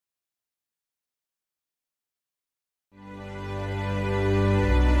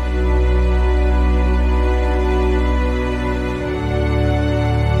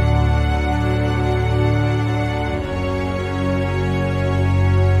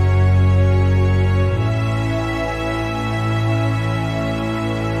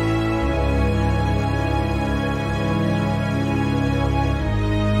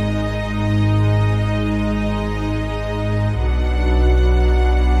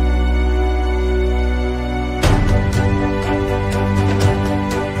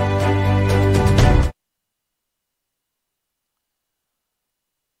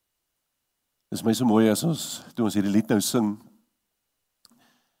Dis my so mooi as toe ons hierdie lied nou sing,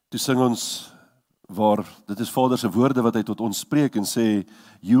 toe sing ons waar, dit is Vader se woorde wat hy tot ons spreek en sê,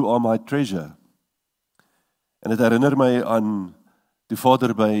 you are my treasure. En dit herinner my aan toe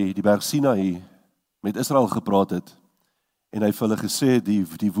Vader by die berg Sinaï met Israel gepraat het, en hy vir hulle gesê,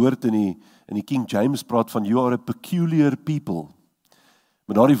 die woord in die King James praat van, you are a peculiar people.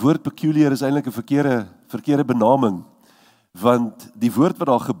 Maar daardie woord peculiar is eintlik 'n verkeerde benaming, want die woord wat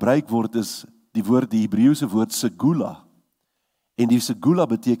daar gebruik word is die Hebreëse woord segula. En die segula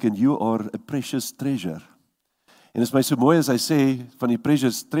beteken you are a precious treasure. En dit is my so mooi as hy sê van die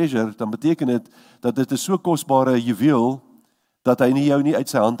precious treasure, dan beteken dit dat dit is so kosbare juweel dat hy jou nie uit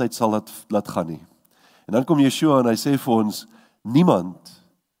sy hand uit sal laat gaan nie. En dan kom Yeshua en hy sê vir ons, niemand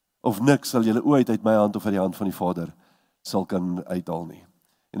of niks sal julle ooit uit my hand of uit die hand van die Vader sal kan uithaal nie.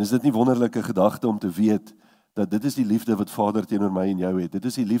 En is dit nie wonderlike gedagte om te weet dat dit is die liefde wat Vader teenoor my en jou het. Dit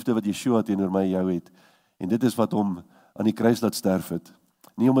is die liefde wat Yeshua teenoor my en jou het. En dit is wat hom aan die kruis laat sterf het.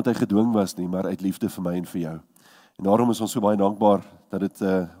 Nie omdat hy gedwing was nie, maar uit liefde vir my en vir jou. En daarom is ons so baie dankbaar dat dit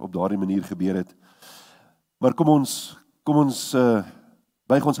op daardie manier gebeur het. Maar kom ons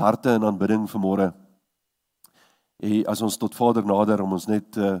buig ons harte in aanbidding vanmôre. As ons tot Vader nader om ons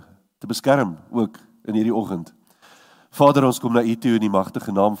net te beskerm ook in hierdie oggend. Vader, ons kom na U toe in die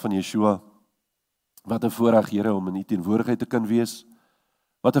magtige naam van Yeshua. Wat 'n voorreg, Here, om in U teenwoordigheid te kan wees.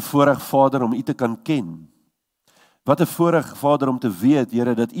 Wat 'n voorreg, Vader, om U te kan ken. Wat 'n voorreg, Vader, om te weet,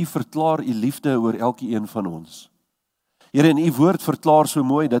 Here, dat U verklaar U liefde oor elkeen van ons. Here, in U woord verklaar so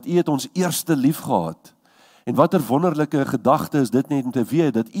mooi dat U het ons eerste lief gehad. En wat 'n wonderlike gedagte is dit net om te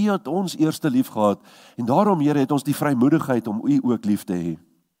weet dat U het ons eerste lief gehad. En daarom, Here, het ons die vrymoedigheid om U ook lief te hê.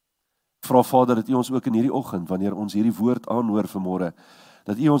 Vra Vader dat U ons ook in hierdie oggend, wanneer ons hierdie woord aanhoor vanmôre,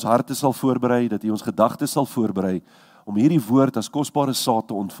 dat U ons harte sal voorberei, dat U ons gedagtes sal voorberei, om hierdie woord as kosbare saad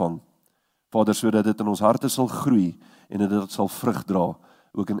te ontvang. Vader, sodat dit in ons harte sal groei, en dat dit sal vrug dra,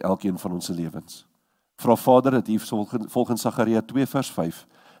 ook in elkeen van ons lewens. Vra Vader dat U volgens Sagaria 2 vers 5,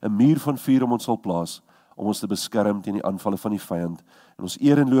 'n muur van vuur om ons sal plaas, om ons te beskerm teen die aanvalle van die vyand, en ons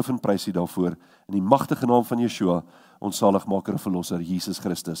eer en loof en prys U daarvoor, in die magtige naam van Yeshua, ons saligmaker en verlosser, Jesus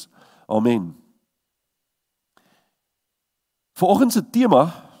Christus. Amen. Vanoggend se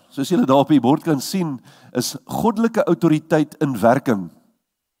tema, soos julle daar op die bord kan sien, is goddelike autoriteit in werking.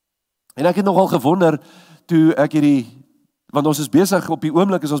 En ek het nogal gewonder, toe ek want ons is besig, op die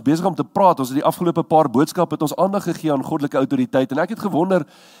oomblik is ons besig om te praat, ons het die afgelope paar boodskappe het ons aandag gegee aan goddelike autoriteit, en ek het gewonder,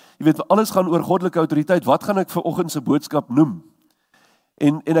 jy weet, alles gaan oor goddelike autoriteit, wat gaan ek vanoggend se boodskap noem?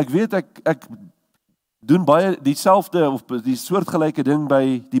 En ek weet, ek doen baie dieselfde, of die soortgelyke ding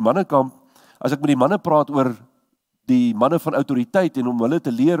by die mannekamp, as ek met die manne praat oor die manne van autoriteit, en om hulle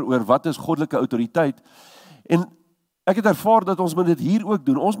te leer oor wat is goddelike autoriteit, en ek het ervaar dat ons moet dit hier ook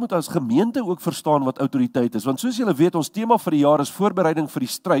doen, ons moet as gemeente ook verstaan wat autoriteit is, want soos julle weet, ons tema vir die jaar is voorbereiding vir die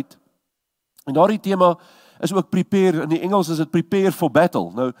stryd, en daardie tema is ook prepare, in die Engels is dit prepare for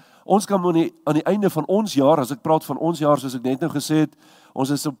battle. Nou, ons kan aan die einde van ons jaar, as ek praat van ons jaar, soos ek net nou gesê het, ons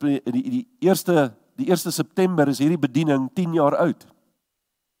is op die 1 September is hierdie bediening 10 jaar oud.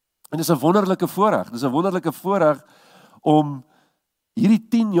 En dit is 'n wonderlike voorreg, dit is 'n wonderlike voorreg om hierdie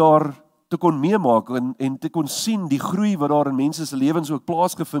 10 jaar te kon meemaak en te kon sien die groei wat daar in mense se lewens ook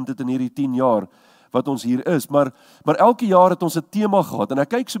plaasgevind het in hierdie 10 jaar wat ons hier is, maar elke jaar het ons 'n tema gehad, en ek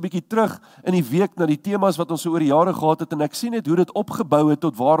kyk so 'n bietjie terug in die week na die temas wat ons so oor die jare gehad het, en ek sien net hoe dit opgebou het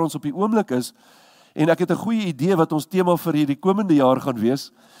tot waar ons op die oomblik is, en ek het 'n goeie idee wat ons tema vir hierdie komende jaar gaan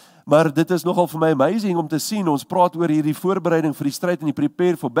wees, maar dit is nogal vir my amazing om te sien, ons praat oor hierdie voorbereiding vir die stryd en die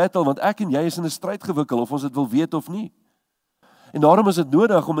prepare for battle, want ek en jy is in 'n stryd gewikkel, of ons dit wil weet of nie. En daarom is dit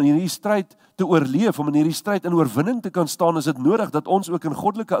nodig om in hierdie stryd te oorleef, om in hierdie stryd in oorwinning te kan staan, is dit nodig dat ons ook in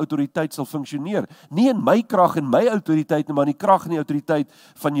goddelike autoriteit sal funksioneer. Nie in my krag en my autoriteit, maar in die krag en die autoriteit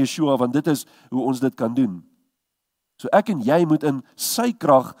van Yeshua, want dit is hoe ons dit kan doen. So ek en jy moet in sy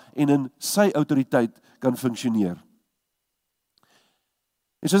krag en in sy autoriteit kan funksioneer.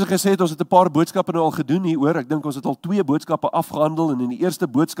 En soos ek gesê het, ons het 'n paar boodskappe nou al gedoen hieroor, ek dink ons het al 2 boodskappe afgehandel, en in die eerste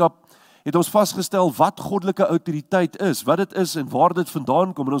boodskap het ons vasgestel wat goddelike autoriteit is, wat dit is en waar dit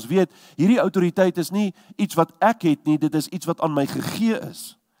vandaan kom, en ons weet, hierdie autoriteit is nie iets wat ek het nie, dit is iets wat aan my gegee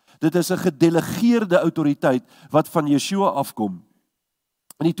is. Dit is 'n gedelegeerde autoriteit wat van Yeshua afkom.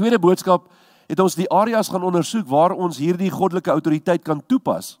 In die tweede boodskap het ons die areas gaan ondersoek waar ons hierdie goddelike autoriteit kan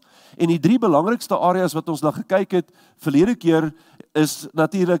toepas. En die 3 belangrikste areas wat ons na gekyk het verlede keer is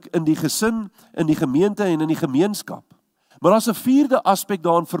natuurlik in die gesin, in die gemeente en in die gemeenskap. Maar daar's 'n vierde aspek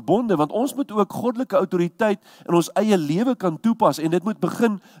daaraan verbonde, want ons moet ook goddelike autoriteit in ons eie lewe kan toepas en dit moet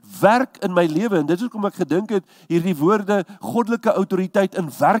begin werk in my lewe. En dit is hoekom ek gedink het hierdie woorde goddelike autoriteit in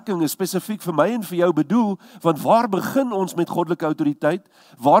werking is spesifiek vir my en vir jou bedoel, want waar begin ons met goddelike autoriteit?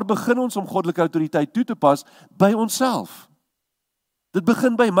 Waar begin ons om goddelike autoriteit toe te pas? By onsself. Dit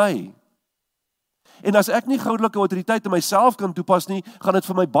begin by my. En as ek nie goddelike autoriteit in myself kan toepas nie, gaan dit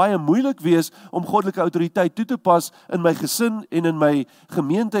vir my baie moeilik wees om goddelike autoriteit toe te pas in my gesin en in my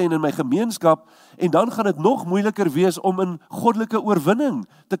gemeente en in my gemeenskap, en dan gaan dit nog moeiliker wees om in goddelike oorwinning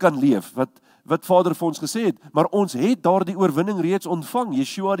te kan leef, wat Vader vir ons gesê het, maar ons het daardie oorwinning reeds ontvang.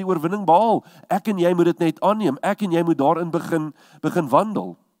 Yeshua het die oorwinning behaal. Ek en jy moet dit net aanneem. Ek en jy moet daarin begin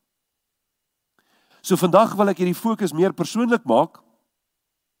wandel. So vandag wil ek hierdie fokus meer persoonlik maak,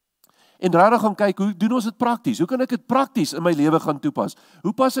 en regtig gaan kyk, hoe doen ons dit prakties? Hoe kan ek dit prakties in my lewe gaan toepas?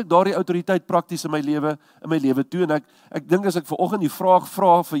 Hoe pas ek daardie autoriteit prakties in my lewe toe? En ek dink as ek vanoggend die vraag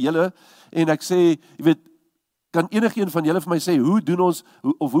vra vir julle, en ek sê, jy weet, kan enigeen van julle vir my sê, hoe doen ons,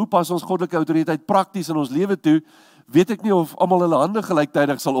 hoe pas ons goddelike autoriteit prakties in ons lewe toe, weet ek nie of almal hulle hande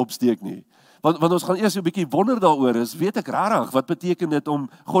gelyktydig sal opsteek nie. Want ons gaan eers 'n bietjie wonder daaroor is, weet ek regtig, wat beteken dit om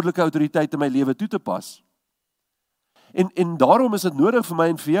goddelike autoriteit in my lewe toe te pas? En daarom is dit nodig vir my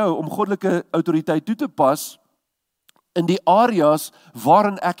en vir jou om goddelike autoriteit toe te pas in die areas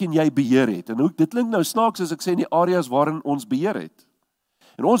waarin ek en jy beheer het. En dit klink nou snaaks as ek sê in die areas waarin ons beheer het.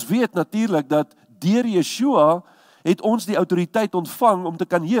 En ons weet natuurlik dat deur Yeshua het ons die autoriteit ontvang om te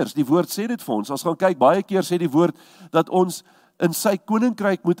kan heers. Die woord sê dit vir ons. As gaan kyk, baie keer sê die woord dat ons in sy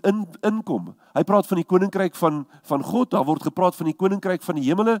koninkryk moet inkom. Hy praat van die koninkryk van God, daar word gepraat van die koninkryk van die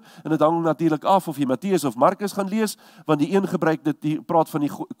hemele, en dit hang natuurlik af of jy Matteus of Markus gaan lees, want die een gebruik dit, die praat van die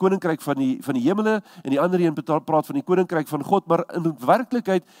koninkryk van die hemele, en die ander een praat van die koninkryk van God, maar in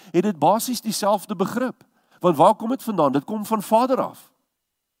werklikheid het dit basies dieselfde begrip. Want waar kom dit vandaan? Dit kom van Vader af.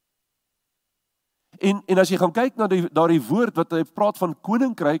 En as jy gaan kyk na daardie woord wat hy praat van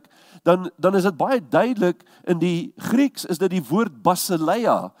koninkryk, dan is dit baie duidelik, in die Grieks is dit die woord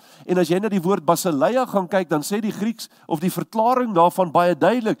basileia. En as jy na die woord basileia gaan kyk, dan sê die Grieks, of die verklaring daarvan baie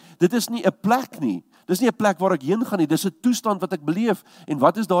duidelik, dit is nie 'n plek nie. Dis nie 'n plek waar ek heen gaan nie, dis 'n toestand wat ek beleef. En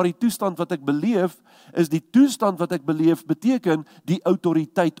wat is daardie toestand wat ek beleef? Is die toestand wat ek beleef beteken die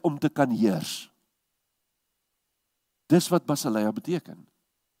autoriteit om te kan heers. Dis wat basileia beteken.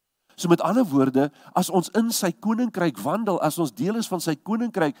 So met ander woorde, as ons in sy koninkryk wandel, as ons deel is van sy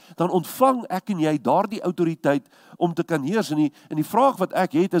koninkryk, dan ontvang ek en jy daardie autoriteit om te kan heers. En die vraag wat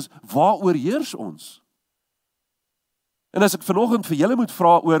ek het is, waaroor heers ons? En as ek vanoggend vir julle moet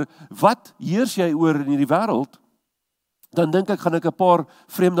vra oor, wat heers jy oor in hierdie wêreld, dan dink ek, gaan ek 'n paar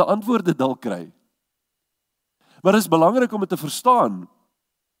vreemde antwoorde dalk kry. Maar dit is belangrik om dit te verstaan.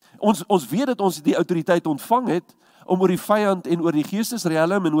 Ons weet dat ons die autoriteit ontvang het, om oor die vyand en oor die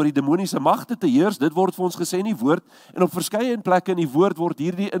geestesriem en oor die demoniese magte te heers. Dit word vir ons gesê in die woord, en op verskeie plekke in die woord word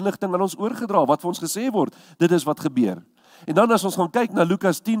hierdie inligting aan ons oorgedra, wat vir ons gesê word, dit is wat gebeur. En dan as ons gaan kyk na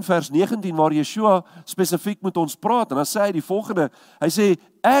Lukas 10 vers 19, waar Yeshua spesifiek met ons praat, en dan sê hy die volgende, hy sê,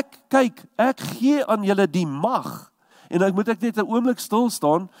 ek gee aan julle die mag, en ek moet net 'n oomblik stil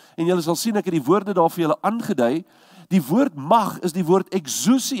staan, en julle sal sien, ek het die woorde daar vir julle aangedui. Die woord mag is die woord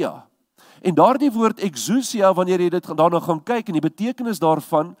exousia. En daardie woord exousia, wanneer jy dit daarna gaan kyk en die betekenis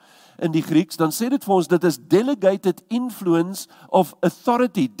daarvan in die Grieks, dan sê dit vir ons, dit is delegated influence of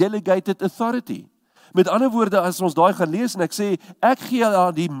authority, delegated authority. Met ander woorde, as ons daai gaan lees en ek sê, ek gee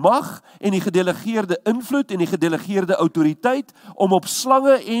aan die mag en die gedelegeerde invloed en die gedelegeerde autoriteit om op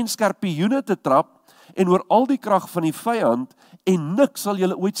slange en skorpioene te trap en oor al die krag van die vyand, en niks sal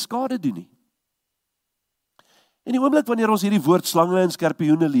julle ooit skade doen nie. En die oomblik wanneer ons hierdie woord slange en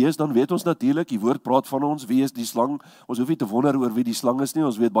skorpioene lees, dan weet ons natuurlik, die woord praat van ons, wie is die slang? Ons hoef nie te wonder oor wie die slang is nie,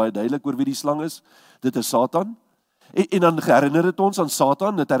 ons weet baie duidelik oor wie die slang is. Dit is Satan. En dan herinner dit ons aan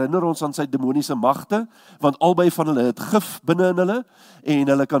Satan, dit herinner ons aan sy demoniese magte, want albei van hulle het gif binne in hulle, en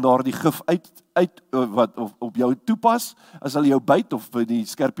hulle kan daardie gif wat op jou toepas, as hulle jou byt, of die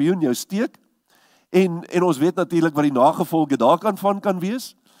skorpioen jou steek. En ons weet natuurlik wat die nagevolge daarvan kan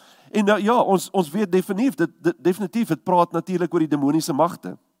wees. En ja, ons weet definitief, het praat natuurlik oor die demoniese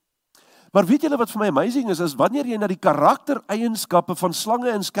magte. Maar weet julle wat vir my amazing is wanneer jy na die karaktereienskappe van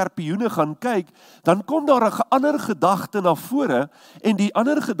slange en skorpioene gaan kyk, dan kom daar 'n ander gedagte na vore, en die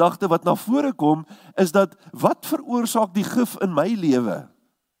ander gedagte wat na vore kom, is dat, wat veroorsaak die gif in my lewe,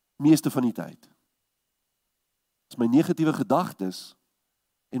 meeste van die tyd? Dis my negatiewe gedagtes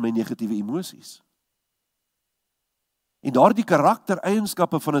en my negatiewe emosies. En daardie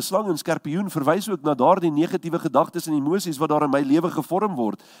karaktereienskappe van 'n slang en skorpioen verwys ook na daardie negatiewe gedagtes en emosies wat daar in my lewe gevorm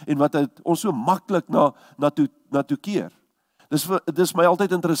word en wat ons so maklik na toe keer. Dis my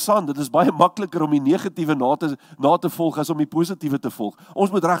altyd interessant, dit is baie makliker om die negatiewe na te volg as om die positiewe te volg.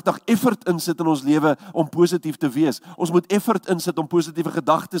 Ons moet regtig effort insit in ons lewe om positief te wees. Ons moet effort insit om positiewe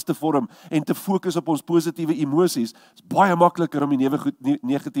gedagtes te vorm en te fokus op ons positiewe emosies. Dit is baie makliker om die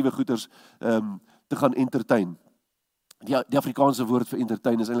negatiewe goeders te gaan entertain. Die Afrikaanse woord vir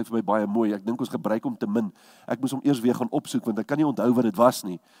entertain is eintlik vir my baie mooi. Ek dink ons gebruik hom te min. Ek moes hom eers weer gaan opsoek want ek kan nie onthou wat dit was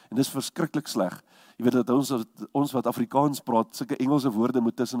nie. En dis verskriklik sleg. Jy weet dat ons wat Afrikaans praat, sulke Engelse woorde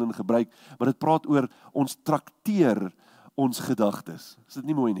moet tussenin gebruik, maar dit praat oor ons trakteer ons gedagtes. Is dit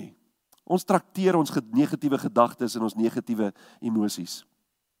nie mooi nie? Ons trakteer ons negatiewe gedagtes en ons negatiewe emosies.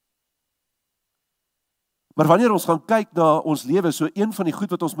 Maar wanneer ons gaan kyk na ons lewe, so een van die goed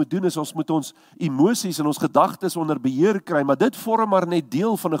wat ons moet doen is ons moet ons emosies en ons gedagtes onder beheer kry, maar dit vorm maar net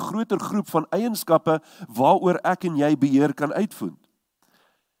deel van 'n groter groep van eienskappe waaroor ek en jy beheer kan uitvoer.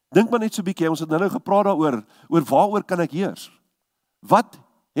 Dink maar net so 'n bietjie, ons het nou gepraat daaroor, oor waaroor kan ek heers? Wat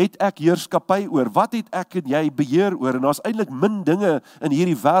het ek heerskappy oor? Wat het ek en jy beheer oor? En daar's eintlik min dinge in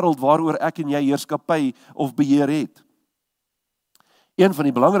hierdie wêreld waaroor ek en jy heerskappy of beheer het. Een van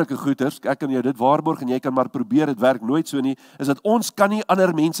die belangrike goeders, ek kan jou dit waarborg en jy kan maar probeer, dit werk nooit so nie, is dat ons kan nie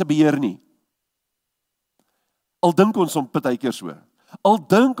ander mense beheer nie. Al dink ons om partykeer so. Al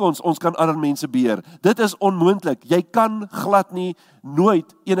dink ons kan ander mense beheer. Dit is onmoontlik. Jy kan glad nie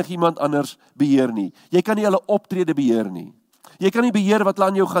nooit enigiemand anders beheer nie. Jy kan nie hulle optrede beheer nie. Jy kan nie beheer wat hulle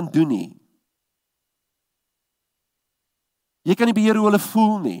aan jou gaan doen nie. Jy kan nie beheer hoe hulle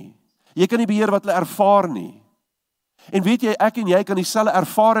voel nie. Jy kan nie beheer wat hulle ervaar nie. En weet jy, ek en jy kan dieselfde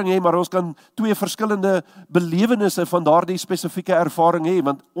ervaring hê, maar ons kan twee verskillende belewennisse van daardie spesifieke ervaring hê,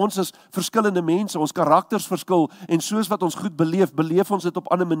 want ons is verskillende mense, ons karakters verskil, en soos wat ons goed beleef ons dit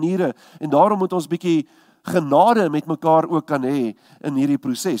op ander maniere, en daarom moet ons bietjie genade met mekaar ook kan hê in hierdie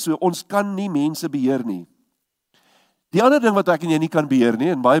proses. So ons kan nie mense beheer nie. Die ander ding wat ek en jy nie kan beheer nie,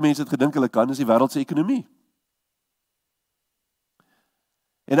 en baie mense het gedink hulle kan, is die wêreldse ekonomie.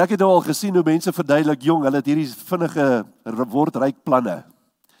 En ek het nou al gesien hoe mense verduidelik, jong, hulle het hierdie vinnige word ryk planne.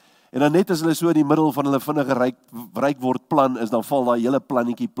 En dan net as hulle so in die middel van hulle vinnige ryk word plan is, dan val daai hele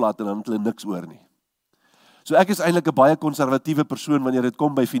plannetjie plat en dan het hulle niks oor nie. So ek is eintlik 'n baie konservatiewe persoon wanneer dit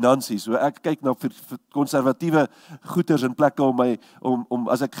kom by finansies. So ek kyk na konservatiewe goederes in plekke om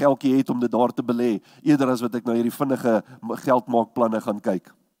as ek geldjie het om dit daar te belê, eerder as wat ek na hierdie vinnige geldmaakplanne gaan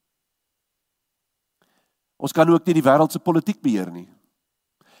kyk. Ons kan ook nie die wêreldse politiek beheer nie.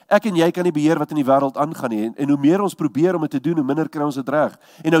 Ek en jy kan nie beheer wat in die wêreld aangaan nie, en hoe meer ons probeer om dit te doen, hoe minder kry ons dit reg.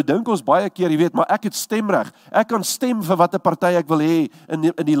 En nou dink ons baie keer, jy weet, maar ek het stemreg. Ek kan stem vir watter party ek wil hê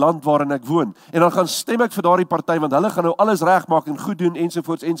in die land waarin ek woon. En dan gaan stem ek vir daardie party want hulle gaan nou alles regmaak en goed doen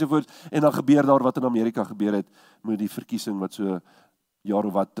ensovoorts. En dan gebeur daar wat in Amerika gebeur het met die verkiesing wat so jaar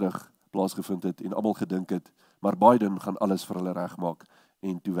of wat terug plaasgevind het en almal gedink het, maar Biden gaan alles vir hulle regmaak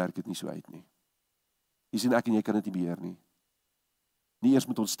en toe werk dit nie so uit nie. Jy sien, ek en jy kan dit nie beheer nie. Nie eers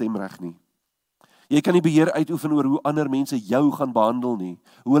met ons stemreg nie. Jy kan nie beheer uitoefen oor hoe ander mense jou gaan behandel nie,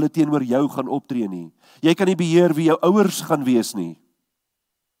 hoe hulle teenoor jou gaan optree nie. Jy kan nie beheer wie jou ouers gaan wees nie.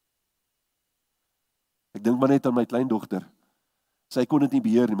 Ek dink maar net aan my kleindogter. Sy kon dit nie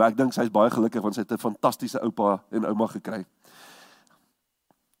beheer nie, maar ek dink sy is baie gelukkig want sy het 'n fantastiese oupa en ouma gekry.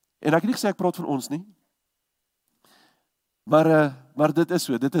 En ek het nie gesê ek praat van ons nie. Maar dit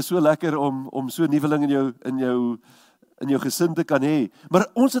is so lekker om so 'n nuweling in jou gesin te kan hê, maar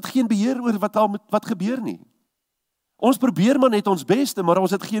ons het geen beheer oor wat gebeur nie. Ons probeer maar net ons beste, maar ons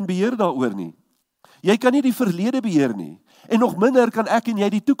het geen beheer daaroor nie. Jy kan nie die verlede beheer nie, en nog minder kan ek en jy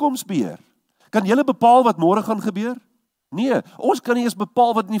die toekoms beheer. Kan jy bepaal wat môre gaan gebeur? Nee, ons kan nie eens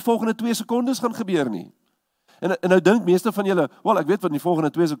bepaal wat in die volgende 2 sekondes gaan gebeur nie. En nou dink meeste van julle, wel, ek weet wat in die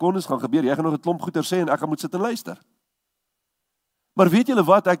volgende 2 sekondes gaan gebeur, jy gaan nog 'n klomp goeie sê en ek gaan moet sit en luister. Maar weet julle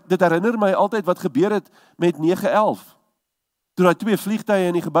wat, dit herinner my altyd wat gebeur het met 9/11. Toe daai 2 vliegtuie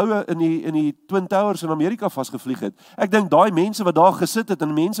in die geboue in die Twin Towers in Amerika vasgevlieg het. Ek dink daai mense wat daar gesit het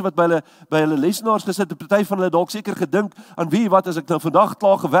en mense wat by hulle lesenaars gesit het, party van hulle dalk seker gedink aan wie wat as ek nou vandag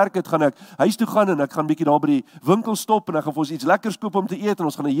klaar gewerk het, gaan ek huis toe gaan en ek gaan bietjie daar by die winkel stop en ek gaan vir ons iets lekkers koop om te eet en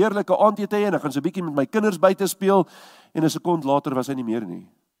ons gaan 'n heerlike aandete hê en ek gaan so 'n bietjie met my kinders buite speel en 'n sekond later was hy nie meer nie.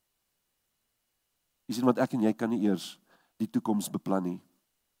 Jy sien, want ek en jy kan nie eers die toekoms beplan nie.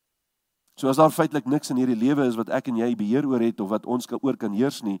 So as daar feitelik niks in hierdie lewe is wat ek en jy beheer oor het of wat ons oor kan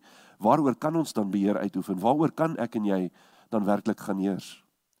heers nie, waaroor kan ons dan beheer uitoefen? Waaroor kan ek en jy dan werklik gaan heers?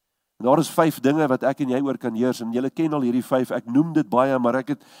 En daar is 5 dinge wat ek en jy oor kan heers en julle ken al hierdie 5. Ek noem dit baie, maar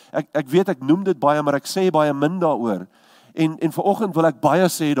ek weet ek noem dit baie, maar ek sê baie min daaroor. En vanoggend wil ek baie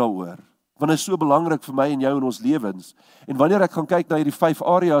sê daaroor, want dit is so belangrik vir my en jou in ons lewens. En wanneer ek gaan kyk na hierdie 5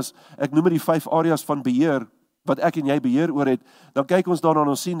 areas, ek noem dit die 5 areas van beheer, wat ek en jy beheer oor het, dan kyk ons daarna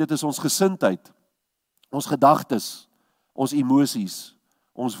en ons sien dit is ons gesindheid, ons gedagtes, ons emosies,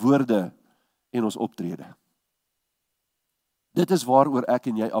 ons woorde en ons optrede. Dit is waaroor ek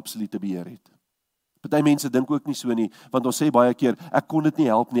en jy absolute beheer het. Party mense dink ook nie so nie, want ons sê baie keer, ek kon dit nie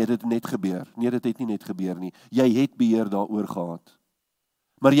help nie, dit het net gebeur. Nee, dit het nie net gebeur nie. Jy het beheer daaroor gehad.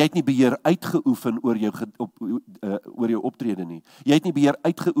 Maar jy het nie beheer uitgeoefen oor jou optrede nie. Jy het nie beheer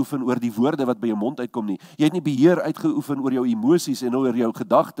uitgeoefen oor die woorde wat by jou mond uitkom nie. Jy het nie beheer uitgeoefen oor jou emosies en oor jou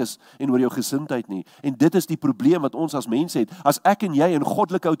gedagtes en oor jou gesindheid nie. En dit is die probleem wat ons as mense het. As ek en jy in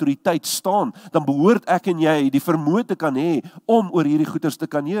goddelike autoriteit staan, dan behoort ek en jy die vermoë te kan hê om oor hierdie goeders te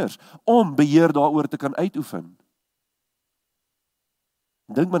kan heers, om beheer daaroor te kan uitoefen.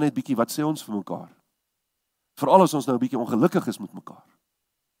 Dink maar net bietjie, wat sê ons vir mekaar? Veral as ons nou 'n bietjie ongelukkig is met mekaar.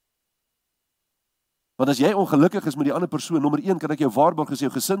 Want as jy ongelukkig is met die ander persoon, nommer 1 kan ek jou waarborg, is jou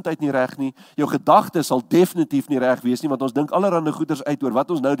gesindheid nie reg nie, jou gedagtes sal definitief nie reg wees nie, want ons dink allerhande goeders uit oor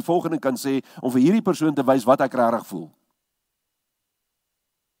wat ons nou die volgende kan sê, om vir hierdie persoon te wys wat ek regtig voel.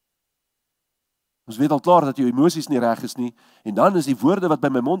 Ons weet al klaar dat jou emosies nie reg is nie, en dan is die woorde wat by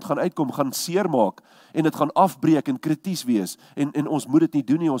my mond gaan uitkom, gaan seermaak, en dit gaan afbreek en krities wees, en ons moet dit nie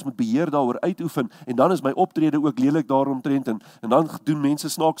doen nie, ons moet beheer daaroor uitoefen, en dan is my optrede ook lelik daaromtrent, en dan doen mense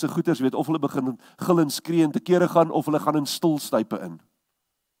snaakse goeders, weet, of hulle begin gil en skree en te kere gaan, of hulle gaan in stilstype in.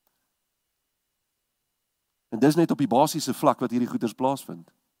 En dis net op die basiese vlak wat hierdie goeders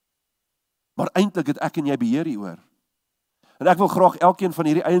plaasvind. Maar eintlik het ek en jy beheer hieroor. En ek wil graag elkeen van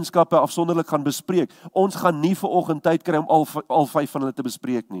hierdie eienskappe afsonderlik gaan bespreek. Ons gaan nie vanoggend tyd kry om al 5 van hulle te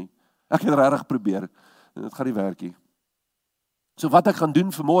bespreek nie. Ek het regtig probeer. En dit gaan nie werk nie. So wat ek gaan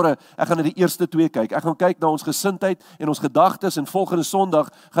doen vanmôre, ek gaan na die eerste 2 kyk. Ek gaan kyk na ons gesindheid en ons gedagtes, en volgende Sondag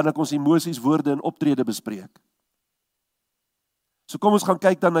gaan ek ons emosies, woorde en optrede bespreek. So kom ons gaan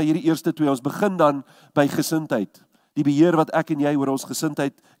kyk dan na hierdie eerste 2. Ons begin dan by gesindheid. Die beheer wat ek en jy oor ons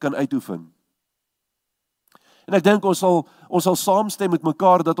gesindheid kan uitoefen. En ek dink ons sal saamstem met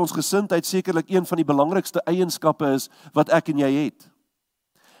mekaar dat ons gesindheid sekerlik een van die belangrikste eienskappe is wat ek en jy het.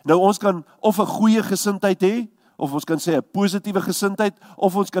 Nou ons kan of 'n goeie gesindheid hê, of ons kan sê 'n positiewe gesindheid,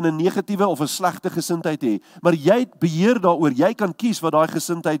 of ons kan 'n negatiewe of 'n slegte gesindheid hê. Maar jy het beheer daaroor, jy kan kies wat daai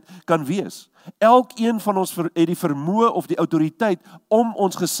gesindheid kan wees. Elkeen van ons het die vermoë of die autoriteit om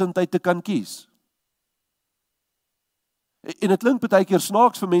ons gesindheid te kan kies. En dit klink baie keer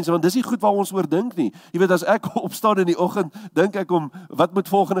snaaks vir mense, want dis nie goed waar ons oor dink nie. Jy weet, as ek opstaan in die oggend, dink ek om, wat moet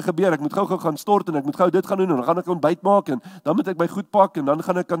volgende gebeur? Ek moet gou gaan stort, en ek moet gou dit gaan doen, en dan gaan ek ontbyt maak, en dan moet ek my goed pak, en dan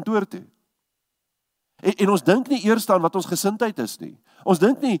gaan ek kantoor toe. En ons dink nie eers aan wat ons gesindheid is nie. Ons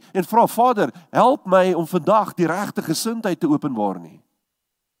dink nie, en vra, Vader, help my om vandag die regte gesindheid te openbaar nie.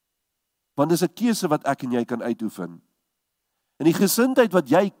 Want dis 'n keuse wat ek en jy kan uitoefen. En die gesindheid wat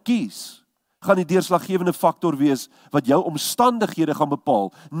jy kies, gaan die deurslaggewende faktor wees wat jou omstandighede gaan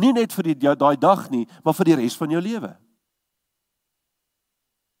bepaal, nie net vir daai dag nie, maar vir die res van jou lewe.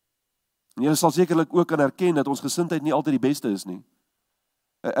 En jy sal sekerlik ook kan erken dat ons gesindheid nie altyd die beste is nie.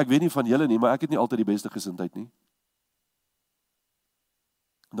 Ek weet nie van julle nie, maar ek het nie altyd die beste gesindheid nie.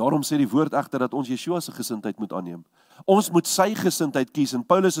 Daarom sê die woord egter dat ons Yeshua se gesindheid moet aanneem. Ons moet sy gesindheid kies, en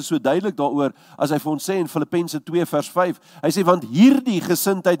Paulus is so duidelik daaroor as hy vir ons sê in Filippense 2 vers 5. Hy sê, want hierdie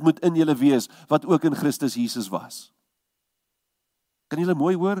gesindheid moet in julle wees wat ook in Christus Jesus was. Kan julle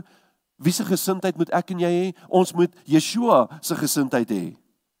mooi hoor? Wie se gesindheid moet ek en jy hê? Ons moet Yeshua se gesindheid hê.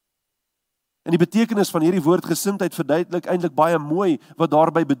 En die betekenis van hierdie woord gesindheid verduidelik eintlik baie mooi wat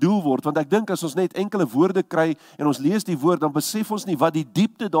daarby bedoel word, want ek dink as ons net enkele woorde kry en ons lees die woord, dan besef ons nie wat die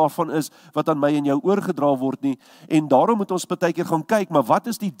diepte daarvan is wat aan my en jou oorgedra word nie, en daarom moet ons baie keer gaan kyk, maar wat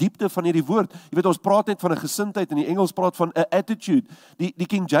is die diepte van hierdie woord? Jy weet, ons praat net van 'n gesindheid, en die Engels praat van 'n attitude. Die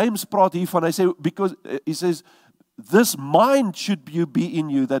King James praat hiervan, hy sê, because he says, this mind should be in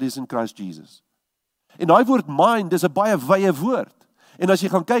you that is in Christ Jesus. En daai woord mind is 'n baie wye woord. En as jy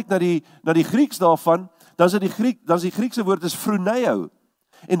gaan kyk na die Grieks daarvan, dan is die Griekse woord is phroneo.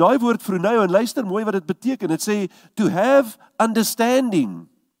 En daai woord phroneo, en luister mooi wat dit beteken. Dit sê to have understanding,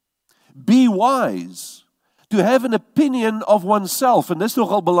 be wise, to have an opinion of oneself. En dis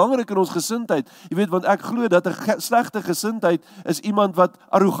nogal belangrik in ons gesindheid. Jy weet, want ek glo dat 'n slegte gesindheid is iemand wat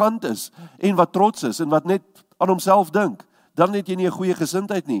arrogant is en wat trots is en wat net aan homself dink. Dan het jy nie 'n goeie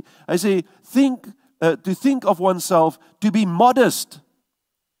gesindheid nie. Hy sê to think of oneself, to be modest,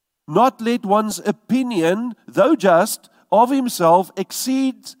 not let one's opinion, though just, of himself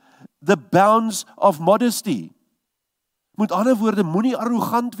exceed the bounds of modesty. Met ander woorde, moenie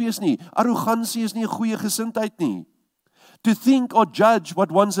arrogant wees nie. Arrogansie is nie 'n goeie gesindheid nie. To think or judge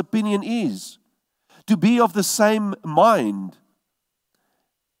what one's opinion is. To be of the same mind.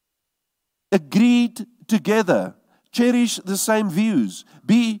 Agreed together, cherish the same views,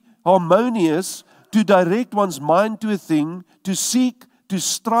 be harmonious, to direct one's mind to a thing, to seek, to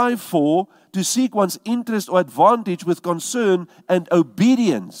strive for, to seek one's interest or advantage with concern and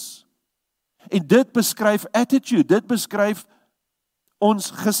obedience. En dit beskryf attitude, dit beskryf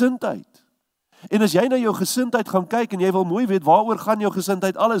ons gesindheid. En as jy na jou gesindheid gaan kyk en jy wil mooi weet waaroor gaan jou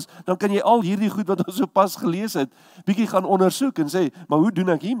gesindheid alles, dan kan jy al hierdie goed wat ons so pas gelees het, bietjie gaan ondersoek en sê, maar hoe doen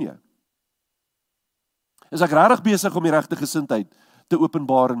ek hiermee? Is ek regtig besig om die regte gesindheid te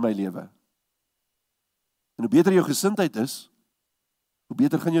openbaar in my lewe? En hoe beter jou gesindheid is, hoe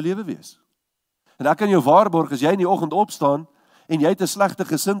beter gaan jou lewe wees. En ek kan jou waarborg, as jy in die oggend opstaan en jy het 'n slegte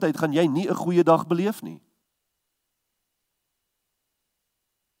gesindheid, gaan jy nie 'n goeie dag beleef nie.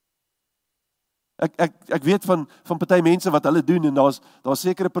 Ek weet van party mense wat hulle doen en daar's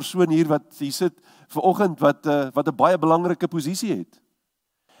sekere persoon hier wat hier sit vanoggend wat 'n baie belangrike posisie het.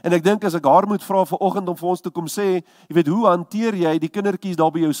 En ek dink as ek haar moet vra vanoggend om vir ons te kom sê, jy weet, hoe hanteer jy die kindertjies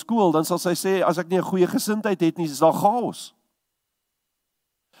daar by jou skool, dan sal sy sê, as ek nie 'n goeie gesindheid het nie, is daar chaos.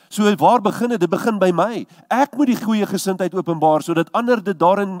 So waar begin dit? Dit begin by my. Ek moet die goeie gesindheid openbaar, sodat ander dit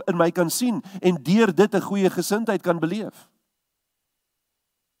daarin in my kan sien, en deur dit 'n goeie gesindheid kan beleef.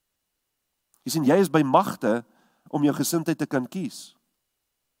 Jy sien, jy is by magte om jou gesindheid te kan kies.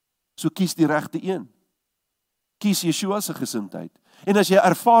 So kies die regte een. Kies Yeshua se gesindheid. En as jy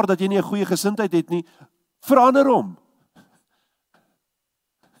ervaar dat jy nie 'n goeie gesindheid het nie, verander hom.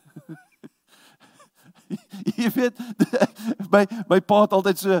 Jy weet, my pa het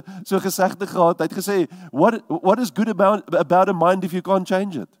altyd so gesegde gehad, hy het gesê, what is good about a mind if you can't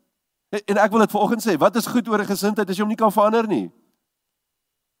change it? En ek wil dit vanoggend sê, wat is goed oor 'n gesindheid as jy hom nie kan verander nie?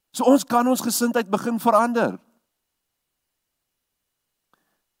 So ons kan ons gesindheid begin verander.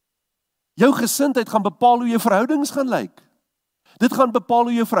 Jou gesindheid gaan bepaal hoe jou verhoudings gaan lyk. Dit gaan bepaal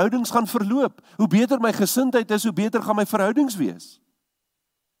hoe jou verhoudings gaan verloop. Hoe beter my gesindheid is, hoe beter gaan my verhoudings wees.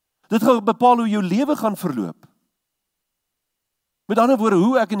 Dit gaan bepaal hoe jou lewe gaan verloop. Met ander woorde,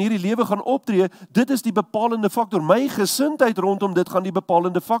 hoe ek in hierdie lewe gaan optree, dit is die bepalende faktor. My gesindheid rondom dit gaan die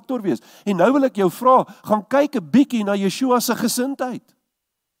bepalende faktor wees. En nou wil ek jou vra, gaan kyk 'n bietjie na Yeshua se gesindheid.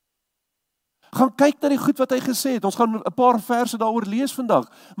 Gaan kyk na die goed wat hy gesê het. Ons gaan 'n paar verse daaroor lees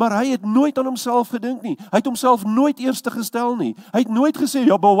vandag. Maar hy het nooit aan homself gedink nie. Hy het homself nooit eerste gestel nie. Hy het nooit gesê,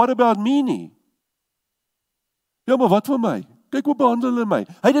 ja, but what about me nie? Ja, maar wat van my? Kyk hoe behandel hulle my.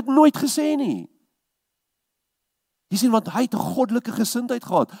 Hy het dit nooit gesê nie. Jy sien, want hy het 'n goddelike gesindheid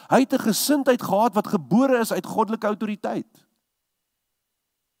gehad. Hy het 'n gesindheid gehad wat gebore is uit goddelike autoriteit.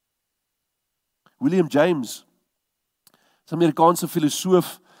 William James, 'n Amerikaanse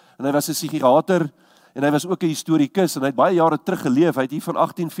filosoof, en hy was 'n psigiater, en hy was ook 'n historikus, en hy het baie jare terug geleef. Hy het hier van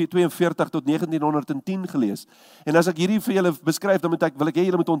 1842 tot 1910 gelees. En as ek hierdie vir julle beskryf, dan wil ek hê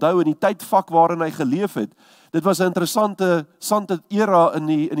julle moet onthou in die tydvak waarin hy geleef het. Dit was 'n interessante era in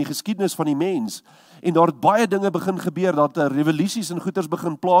die geskiedenis van die mens. En daar het baie dinge begin gebeur, dat revolusies en goeters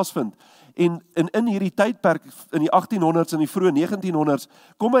begin plaasvind. En in hierdie tydperk, in die 1800s en die vroeë 1900s,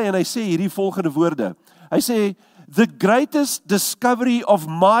 kom hy en hy sê hierdie volgende woorde. Hy sê, the greatest discovery of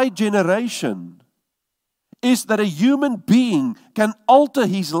my generation is that a human being can alter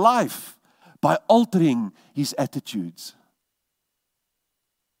his life by altering his attitudes.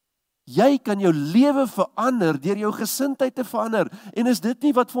 Jy kan jou lewe verander deur jou gesindheid te verander. En is dit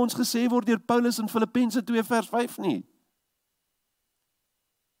nie wat vir ons gesê word deur Paulus in Filippense 2 vers 5 nie?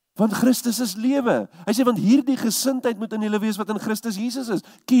 Want Christus is lewe. Hy sê, want hierdie gesindheid moet in julle wees wat in Christus Jesus is.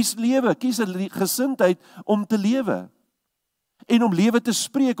 Kies lewe, kies 'n gesindheid om te lewe. En om lewe te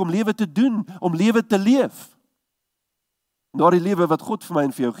spreek, om lewe te doen, om lewe te leef. Daardie lewe wat God vir my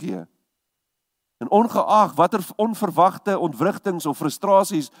en vir jou gee. En ongeag watter onverwagte ontwrigtings of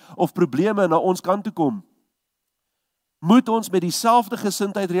frustrasies of probleme na ons kant toe kom, moet ons met dieselfde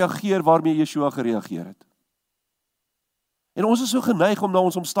gesindheid reageer waarmee Yeshua gereageer het. En ons is so geneig om na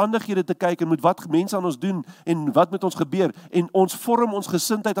ons omstandighede te kyk en met wat mense aan ons doen en wat met ons gebeur, en ons vorm ons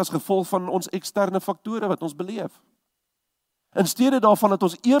gesindheid as gevolg van ons eksterne faktore wat ons beleef. In steede daarvan dat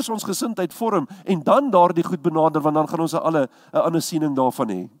ons eers ons gesindheid vorm en dan daardie goed benader, want dan gaan ons 'n ander siening daarvan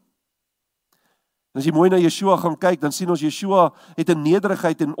hê. En as jy mooi na Yeshua gaan kyk, dan sien ons Yeshua het in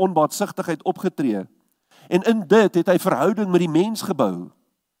nederigheid en onbaatsigtigheid opgetree. En in dit het hy verhouding met die mens gebou.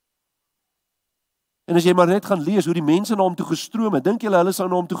 En as jy maar net gaan lees hoe die mense na hom toe gestroom het, dink julle hulle sou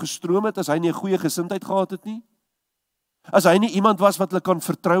na hom toe gestroom het as hy nie 'n goeie gesindheid gehad het nie? As hy nie iemand was wat hulle kan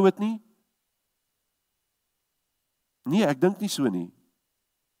vertrou het nie? Nee, ek dink nie so nie.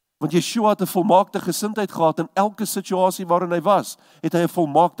 Want Yeshua het 'n volmaakte gesindheid gehad in elke situasie waarin hy was, het hy 'n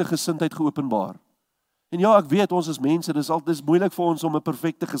volmaakte gesindheid geopenbaar. En ja, ek weet, ons is mense, dis moeilik vir ons om 'n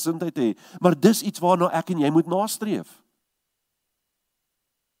perfekte gesindheid te hê, maar dis iets waarna ek en jy moet nastreef.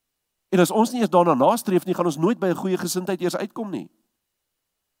 En as ons nie eers daarna nastreef nie, gaan ons nooit by 'n goeie gesindheid eers uitkom nie.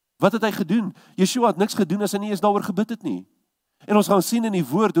 Wat het hy gedoen? Yeshua het niks gedoen as hy nie eens daaroor gebid het nie. En ons gaan sien in die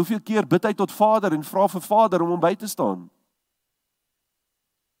woord, hoeveel keer bid hy tot Vader en vra vir Vader om hom by te staan.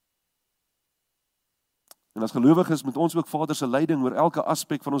 En as gelowiges moet ons ook Vader se leiding oor elke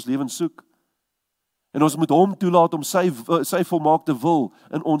aspek van ons lewens soek. En ons moet hom toelaat om sy volmaakte wil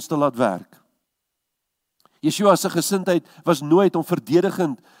in ons te laat werk. Yeshua se gesindheid was nooit om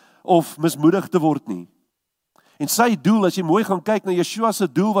verdedigend of mismoedig te word nie. En sy doel, as jy mooi gaan kyk na Yeshua se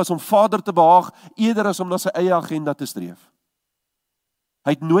doel, was om Vader te behaag, eerder as om na sy eie agenda te streef.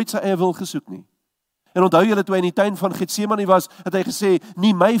 Hy het nooit sy eie wil gesoek nie. En onthou julle toe hy in die tuin van Getsemane was, het hy gesê,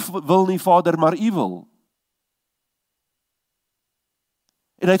 nie my wil nie Vader, maar u wil.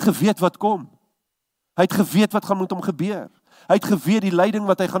 En hy het geweet wat kom. Hy het geweet wat gaan met hom gebeur. Hy het geweet die lyding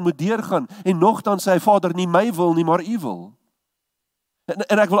wat hy gaan moet deurgaan. En nogtans sê hy, Vader, nie my wil nie, maar u wil.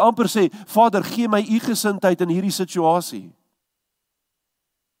 En ek wil amper sê, Vader, gee my u gesindheid in hierdie situasie.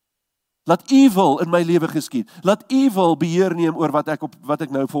 Laat u wil in my lewe geskied. Laat u wil beheer neem oor wat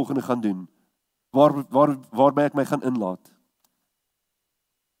ek nou volgende gaan doen. Waarby ek my gaan inlaat.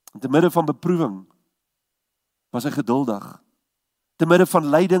 In te midde van beproewing was hy geduldig. Te midde van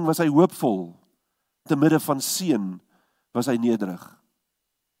lyding was hy hoopvol. Te midde van seën was hy nederig.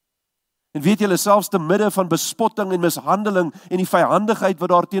 En weet julle, selfs te midde van bespotting en mishandeling en die vyhandigheid wat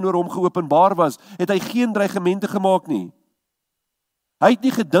daar teenoor hom geopenbaar was, het hy geen dreigemente gemaak nie. Hy het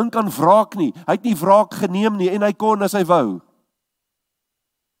nie gedink aan wraak nie, hy het nie wraak geneem nie en hy kon as hy wou.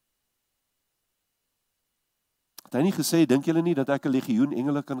 Het hy nie gesê, dink julle nie dat ek 'n legioen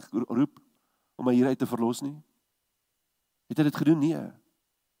engele kan roep om my hieruit te verlos nie? Het hy dit gedoen? Nee.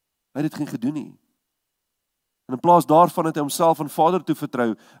 Hy het dit geen gedoen nie. En in plaas daarvan het hy homself aan Vader toe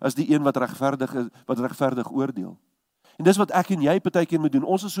vertrou as die een wat regverdig oordeel. En dis wat ek en jy partykeer moet doen.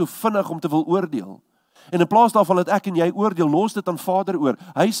 Ons is so vinnig om te wil oordeel. En in plaas daarvan dat ek en jy oordeel, los dit aan Vader oor.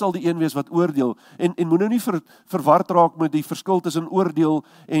 Hy sal die een wees wat oordeel. En moet nou nie verward raak met die verskil tussen oordeel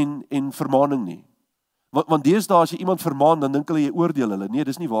en vermaaning nie. Want deesdae as jy iemand vermaan, dan dink hulle jy oordeel hulle. Nee,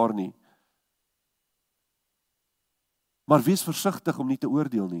 dis nie waar nie. Maar wees versigtig om nie te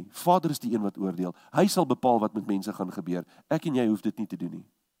oordeel nie. Vader is die een wat oordeel. Hy sal bepaal wat met mense gaan gebeur. Ek en jy hoef dit nie te doen nie.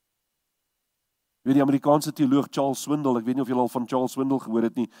 Weet die Amerikaanse teoloog Charles Swindoll, ek weet nie of julle al van Charles Swindoll gehoor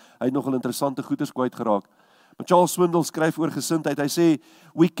het nie, hy het nogal interessante goeders kwyt geraak. Maar Charles Swindoll skryf oor gesindheid, hy sê,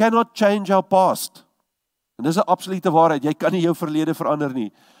 we cannot change our past. En dis 'n absolute waarheid, jy kan nie jou verlede verander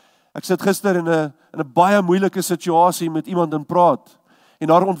nie. Ek sit gister in 'n baie moeilike situasie met iemand en praat, en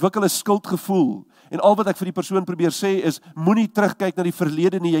daar ontwikkel 'n skuldgevoel, en al wat ek vir die persoon probeer sê is, moenie terugkyk na die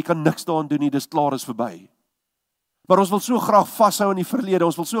verlede nie, jy kan niks daaraan doen nie, dis klaar, is verby. Maar ons wil so graag vashou aan die verlede,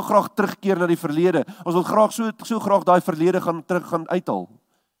 ons wil so graag terugkeer na die verlede, ons wil graag so graag daai verlede terug gaan uithaal.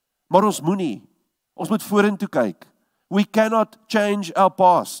 Maar ons moenie, ons moet vorentoe kyk. We cannot change our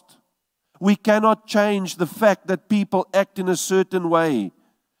past. We cannot change the fact that people act in a certain way.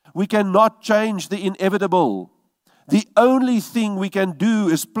 We cannot change the inevitable. The only thing we can do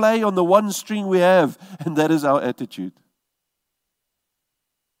is play on the one string we have, and that is our attitude.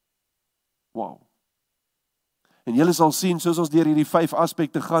 Wow. En julle sal sien, soos ons deur hierdie 5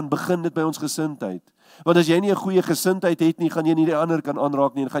 aspekte gaan, begin dit by ons gesindheid. Want as jy nie 'n goeie gesindheid het nie, gaan jy nie die ander kan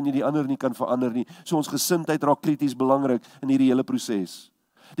aanraak nie, en gaan jy die ander nie kan verander nie. So ons gesindheid raak krities belangrik in hierdie hele proses.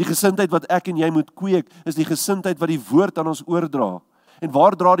 Die gesindheid wat ek en jy moet kweek, is die gesindheid wat die woord aan ons oordra. En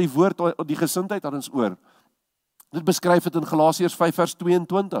waar dra die woord die gesindheid aan ons oor? Dit beskryf dit in Galasiërs 5 vers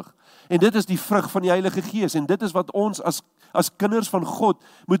 22. En dit is die vrug van die Heilige Gees, en dit is wat ons as kinders van God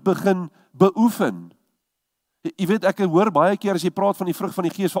moet begin beoefen. Jy weet, ek hoor baie keer as jy praat van die vrug van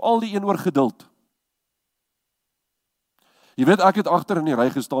die Gees, veral die een oor geduld. Jy weet, ek het agter in die ry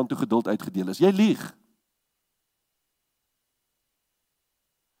gestaan toe geduld uitgedeel is. Jy lieg.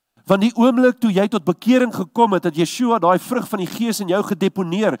 Want die oomblik toe jy tot bekering gekom het, dat Yeshua daai vrug van die Gees in jou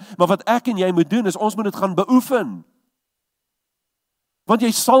gedeponeer, maar wat ek en jy moet doen, is ons moet dit gaan beoefen. Want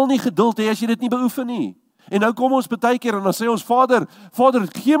jy sal nie geduld hê as jy dit nie beoefen nie. En nou kom ons baie keer en dan sê ons, Vader,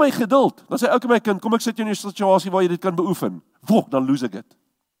 gee my geduld. Dan sê ek, my kind, kom ek sit jou in 'n situasie waar jy dit kan beoefen. Dan lose ek dit.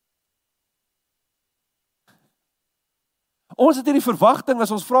 Ons het hierdie verwagting,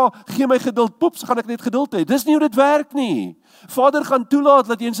 as ons vra, gee my geduld, poeps, gaan ek net geduld hê. Dis nie hoe dit werk nie. Vader gaan toelaat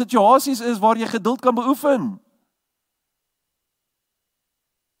dat jy in situasies is waar jy geduld kan beoefen.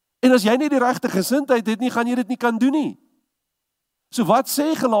 En as jy nie die regte gesindheid het nie, gaan jy dit nie kan doen nie. So wat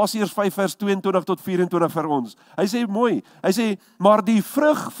sê Galasiërs 5 vers 22 tot 24 vir ons? Hy sê mooi, hy sê, maar die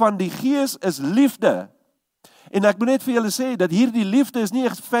vrug van die Gees is liefde. En ek moet net vir julle sê, dat hierdie liefde is nie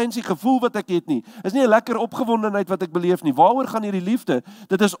 'n fancy gevoel wat ek het nie. Is nie 'n lekker opgewondenheid wat ek beleef nie. Waaroor gaan hierdie liefde?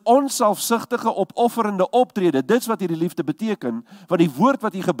 Dit is onselfsugtige, opofferende optrede. Dit's wat hierdie liefde beteken, want die woord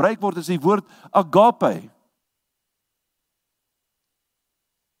wat hier gebruik word is die woord agape.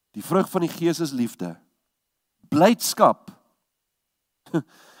 Die vrug van die Gees is liefde. Blydskap.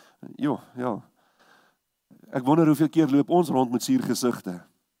 Ja. Ek wonder hoeveel keer loop ons rond met suurgesigte.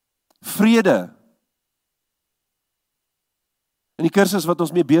 Vrede. In die kursus wat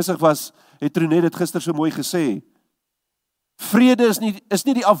ons mee besig was, het Tronet dit gister so mooi gesê. Vrede is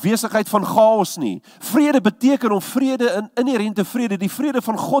nie die afwesigheid van chaos nie. Vrede beteken om vrede, inherente vrede, die vrede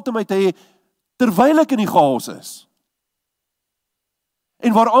van God in my te hê, terwyl ek in die chaos is.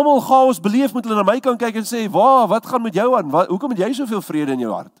 En waar almal chaos beleef, moet hulle na my kan kyk en sê, wat gaan met jou aan? Hoekom het jy soveel vrede in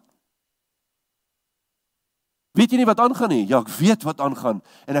jou hart? Weet jy nie wat aangaan nie? Ja, ek weet wat aangaan,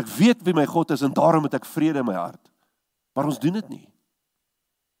 en ek weet wie my God is, en daarom het ek vrede in my hart. Maar ons doen dit nie.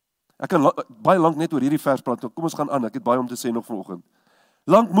 Ek kan baie lank net oor hierdie vers praat, kom ons gaan aan, ek het baie om te sê nog vanoggend.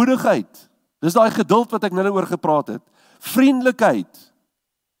 Lankmoedigheid, dis daai geduld wat ek nou oor gepraat het. Vriendelikheid.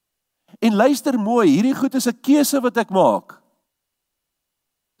 En luister mooi, hierdie goed is 'n keuse wat ek maak.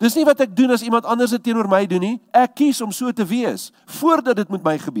 Dis nie wat ek doen as iemand anders dit teenoor my doen nie. Ek kies om so te wees, voordat dit met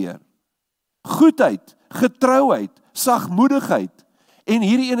my gebeur. Goedheid, getrouheid, sagmoedigheid. En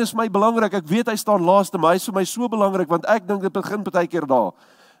hierdie een is vir my belangrik, ek weet hy staan laaste, maar hy is vir my so belangrik, want ek dink dit begin baie keer daar.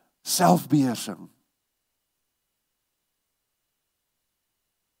 Selfbeheersing.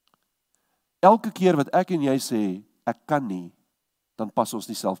 Elke keer wat ek en jy sê, ek kan nie, dan pas ons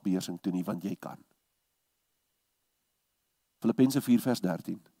nie selfbeheersing toe nie, want jy kan. Filippense 4 vers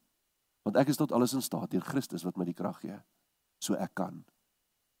 13. Want ek is tot alles in staat deur Christus wat my die krag gee, so ek kan.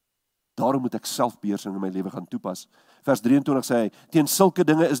 Daarom moet ek selfbeheersing in my lewe gaan toepas. Vers 23 sê hy, teen sulke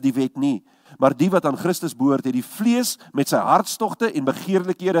dinge is die wet nie, maar die wat aan Christus behoort, het die vlees met sy hartstogte en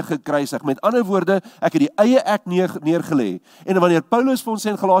begeerlikhede gekruisig. Met ander woorde, ek het die eie ek neergelê. En wanneer Paulus vir ons sê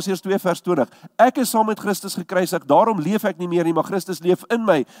in Galasiërs 2 vers 20, ek is saam met Christus gekruisig, daarom leef ek nie meer nie, maar Christus leef in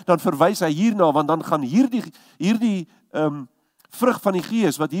my, dan verwys hy hierna, want dan gaan hierdie vrug van die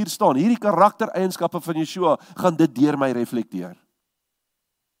Gees wat hier staan, hierdie karaktereienskappe van Yeshua, gaan dit deur my reflekteer.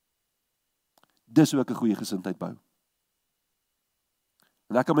 Dis hoe ek 'n goeie gesindheid bou.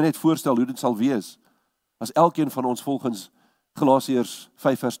 En ek kan my net voorstel hoe dit sal wees, as elkeen van ons volgens Galasiërs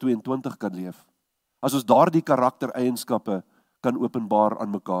 5 vers 22 kan leef. As ons daardie karaktereienskappe kan openbaar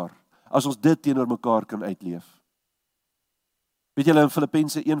aan mekaar. As ons dit teenoor mekaar kan uitleef. Weet julle, in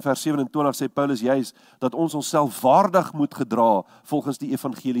Filippense 1 vers 27 sê Paulus juis, dat ons onsself waardig moet gedra, volgens die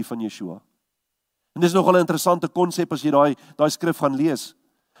evangelie van Yeshua. En dis nogal 'n interessante konsep as jy daai skrif gaan lees.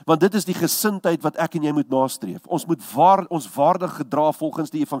 Want dit is die gesindheid wat ek en jy moet nastreef. Ons moet ons waardig gedra volgens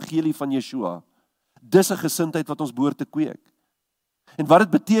die evangelie van Yeshua. Dis 'n gesindheid wat ons behoort te kweek. En wat dit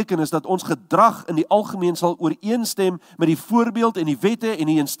beteken is dat ons gedrag in die algemeen sal ooreenstem met die voorbeeld en die wette en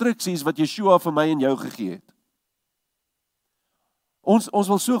die instruksies wat Yeshua vir my en jou gegee het. Ons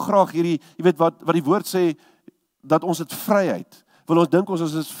wil so graag jy weet wat die woord sê, dat ons het vryheid. Wil ons dink ons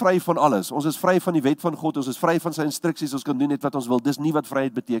is vry van alles. Ons is vry van die wet van God, ons is vry van sy instruksies, ons kan doen net wat ons wil. Dis nie wat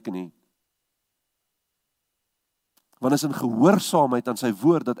vryheid beteken nie. Want is in gehoorsaamheid aan sy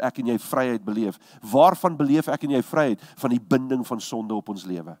woord dat ek en jy vryheid beleef. Waarvan beleef ek en jy vryheid? Van die binding van sonde op ons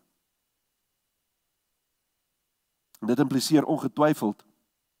lewe. En dit impliseer ongetwyfeld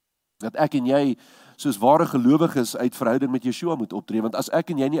dat ek en jy soos ware gelowiges uit verhouding met Yeshua moet optree, want as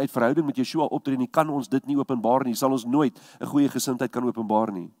ek en jy nie uit verhouding met Yeshua optree nie, kan ons dit nie openbaar nie, sal ons nooit 'n goeie gesindheid kan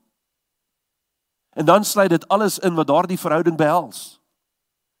openbaar nie. En dan sluit dit alles in wat daardie verhouding behels.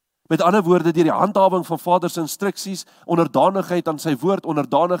 Met ander woorde, deur die handhawing van Vader se instruksies, onderdanigheid aan sy woord,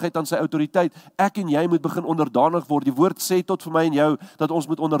 onderdanigheid aan sy autoriteit, ek en jy moet begin onderdanig word. Die woord sê tot vir my en jou, dat ons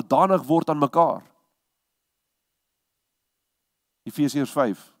moet onderdanig word aan mekaar. Efesiërs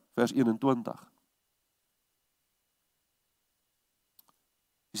 5 vers 21.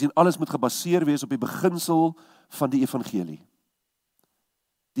 Jy sien, alles moet gebaseer wees op die beginsel van die evangelie.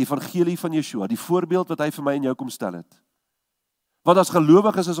 Die evangelie van Yeshua, die voorbeeld wat hy vir my en jou kom stel het. Want as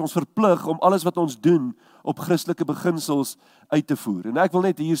gelowiges is ons verplig om alles wat ons doen op Christelike beginsels uit te voer. En ek wil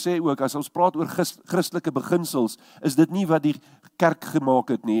net hier sê ook, as ons praat oor Christelike beginsels, is dit nie wat die kerk gemaak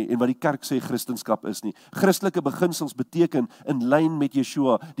het nie, en wat die kerk sê Christenskap is nie. Christelike beginsels beteken in lyn met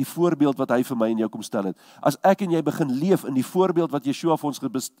Yeshua, die voorbeeld wat hy vir my en jou kom stel het. As ek en jy begin leef in die voorbeeld wat Yeshua vir ons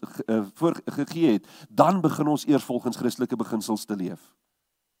gegee het, dan begin ons eers volgens Christelike beginsels te leef.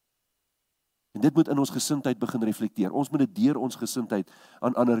 En dit moet in ons gesindheid begin reflekteer. Ons moet dit deur ons gesindheid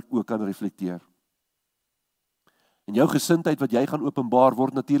aan ander ook kan reflekteer. En jou gesindheid wat jy gaan openbaar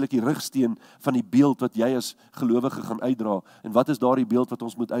word natuurlik die rigsteen van die beeld wat jy as gelowige gaan uitdra. En wat is daardie beeld wat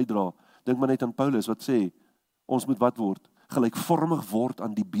ons moet uitdra? Dink maar net aan Paulus wat sê, ons moet wat word? Gelykvormig word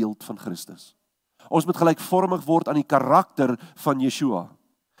aan die beeld van Christus. Ons moet gelykvormig word aan die karakter van Yeshua.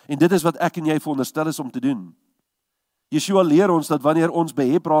 En dit is wat ek en jy veronderstel is om te doen. Yeshua leer ons dat wanneer ons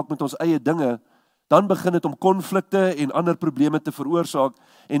behep raak met ons eie dinge, dan begin dit om konflikte en ander probleme te veroorsaak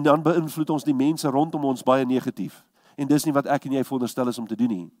en dan beïnvloed ons die mense rondom ons baie negatief. En dis nie wat ek en jy veronderstel is om te doen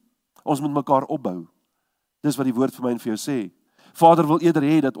nie. Ons moet mekaar opbou. Dis wat die woord vir my en vir jou sê. Vader wil eerder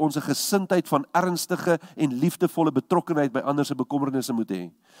hê dat ons 'n gesindheid van ernstige en liefdevolle betrokkenheid by ander se bekommernisse moet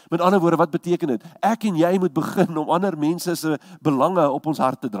hê. Met ander woorde, wat beteken dit? Ek en jy moet begin om ander mense se belange op ons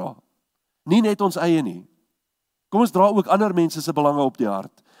hart te dra. Nie net ons eie nie. Kom ons dra ook ander mense se belange op die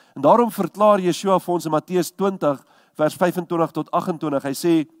hart. En daarom verklaar Yeshua vir ons in Matteus 20 vers 25 tot 28. Hy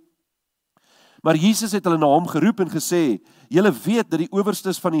sê: Maar Jesus het hulle na hom geroep en gesê: Julle weet dat die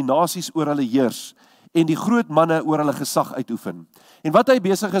owerstes van die nasies oor hulle heers en die groot manne oor hulle gesag uitoefen. En wat hy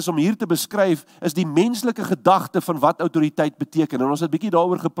besig is om hier te beskryf, is die menslike gedagte van wat autoriteit beteken. En ons het bietjie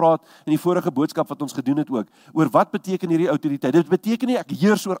daaroor gepraat in die vorige boodskap wat ons gedoen het ook, oor wat beteken hierdie autoriteit. Dit beteken nie ek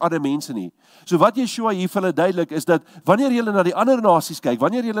heers oor ander mense nie. So wat Yeshua hier vir hulle duidelik is dat wanneer jy na die ander nasies kyk,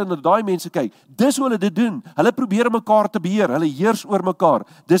 wanneer jy na daai mense kyk, dis hoe hulle dit doen. Hulle probeer mekaar te beheer, hulle heers oor mekaar.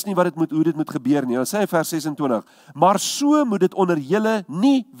 Dis nie hoe dit moet gebeur nie. Hy sê vers 26, maar so moet dit onder julle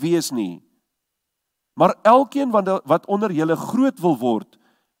nie wees nie. Maar elkeen wat onder julle groot wil word,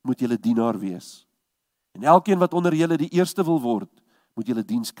 moet julle dienaar wees. En elkeen wat onder julle die eerste wil word, moet julle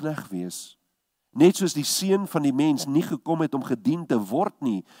dienskneg wees. Net soos die seun van die mens nie gekom het om gedien te word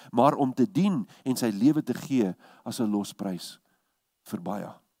nie, maar om te dien en sy lewe te gee as 'n losprys vir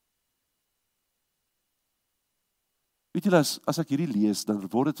baie. Weet julle, as ek hierdie lees, dan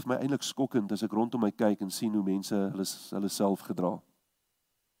word dit vir my eintlik skokkend as ek rondom my kyk en sien hoe mense hulle self gedra.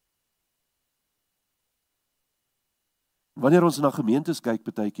 Wanneer ons na gemeentes kyk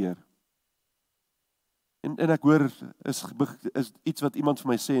baie keer, en ek hoor, is iets wat iemand vir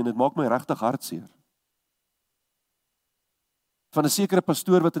my sê, en dit maak my regtig hartseer. Van 'n sekere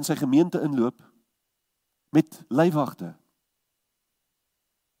pastoor wat in sy gemeente inloop, met leiwagte.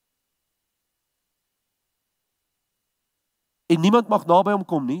 En niemand mag naby hom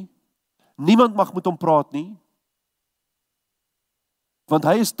kom nie, niemand mag met hom praat nie, want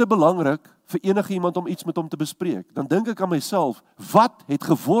hy is te belangrik vir enige iemand om iets met hom te bespreek. Dan dink ek aan myself, wat het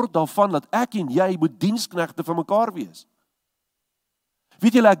geword daarvan dat ek en jy moet diensknegte vir mekaar wees?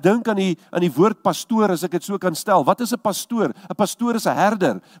 Weet julle, ek dink aan die woord pastoor, as ek dit so kan stel. Wat is 'n pastoor? 'n Pastoor is 'n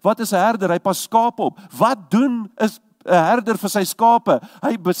herder. Wat is 'n herder? Hy pas skape op. Wat doen 'n herder vir sy skape?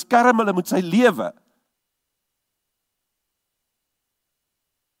 Hy beskerm hulle met sy lewe.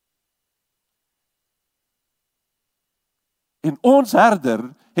 En ons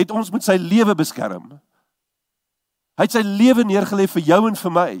herder het ons met sy lewe beskerm. Hy het sy lewe neergelê vir jou en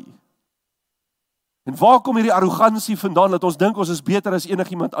vir my. En waar kom hierdie arrogansie vandaan dat ons dink ons is beter as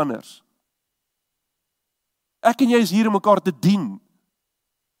enigiemand anders? Ek en jy is hier om mekaar te dien.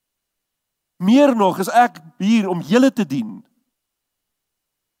 Meer nog is ek hier om julle te dien.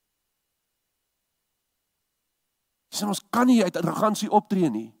 Dis ons kan nie uit arrogansie optree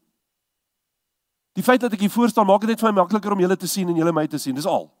nie. Die feit dat ek hier voor staan, maak dit net vir my makliker om julle te sien en julle my te sien, dis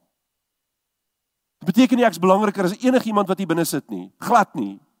al. Dit beteken nie ek is belangriker as enigiemand wat hier binne sit nie, glad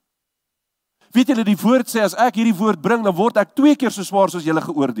nie. Weet julle, die woord sê, as ek hierdie woord bring, dan word ek 2 keer so swaar soos julle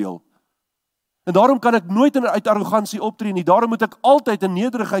geoordeel. En daarom kan ek nooit uit arrogansie optree nie, daarom moet ek altyd in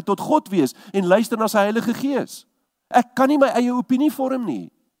nederigheid tot God wees, en luister na sy Heilige Gees. Ek kan nie my eie opinie vorm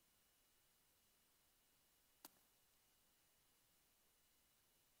nie.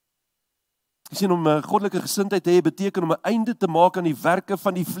 Jy sien, om 'n goddelike gesindheid te hê, beteken om 'n einde te maak aan die werke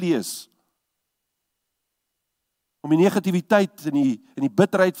van die vlees. Om die negativiteit en die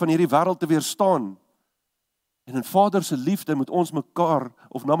bitterheid van hierdie wêreld te weerstaan. En in Vader se liefde moet ons mekaar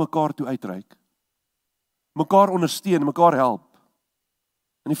of na mekaar toe uitreik. Mekaar ondersteun, mekaar help.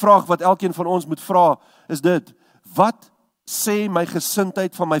 En die vraag wat elkeen van ons moet vra is dit: wat sê my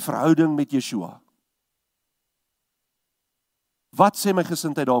gesindheid van my verhouding met Yeshua? Wat sê my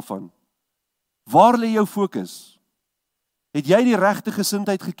gesindheid daarvan? Waar lê jou fokus? Het jy die regte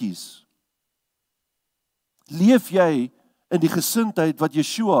gesindheid gekies? Leef jy in die gesindheid wat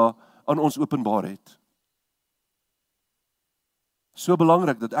Yeshua aan ons openbaar het? So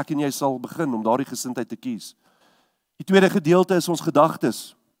belangrik dat ek en jy sal begin om daardie gesindheid te kies. Die tweede gedeelte is ons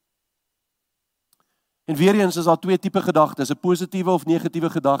gedagtes. En weer eens is daar 2 tipe gedagtes, 'n positiewe of negatiewe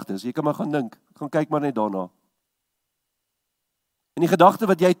gedagtes. Jy kan maar gaan dink, gaan kyk maar net daarna. En die gedagte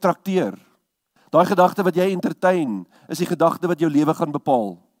wat jy trakteer, Daai gedagte wat jy entertain, is die gedagte wat jou lewe gaan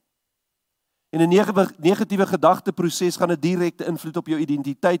bepaal. En 'n negatiewe gedagteproses gaan 'n direkte invloed op jou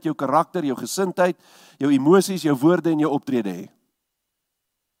identiteit, jou karakter, jou gesindheid, jou emosies, jou woorde en jou optrede hê.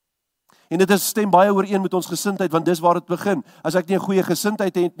 En dit stem baie ooreen met ons gesindheid, want dis waar dit begin. As ek nie 'n goeie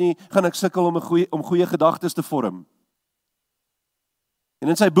gesindheid het nie, gaan ek sukkel om goeie gedagtes te vorm. En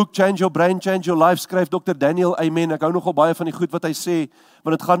in sy boek Change Your Brain, Change Your Life skryf Dr. Daniel Amen. Ek hou nogal baie van die goed wat hy sê,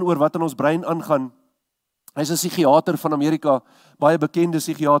 want dit gaan oor wat in ons brein aangaan. Hy's 'n psigiater van Amerika, baie bekende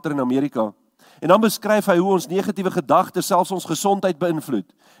psigiater in Amerika. En dan beskryf hy hoe ons negatiewe gedagtes selfs ons gesondheid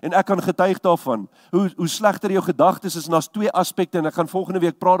beïnvloed. En ek kan getuig daarvan, hoe slegter jou gedagtes is, en daar's 2 aspekte, en ek gaan volgende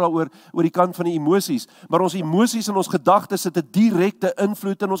week praat daaroor, oor die kant van die emosies. Maar ons emosies en ons gedagtes het 'n direkte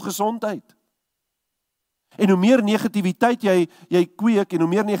invloed in ons gesondheid. En hoe meer negativiteit jy kweek, en hoe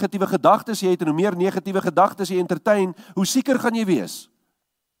meer negatiewe gedagtes jy het, en hoe meer negatiewe gedagtes jy entertain, hoe sieker gaan jy wees.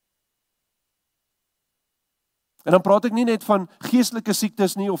 En dan praat ek nie net van geestelike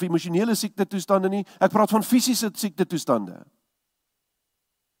siektes nie, of emosionele siektetoestande nie, ek praat van fisiese siektetoestande.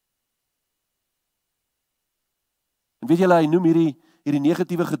 En weet julle, hy noem hierdie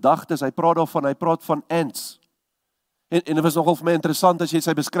negatiewe gedagtes, hy praat van ants. En dit was nogal vir my interessant, as jy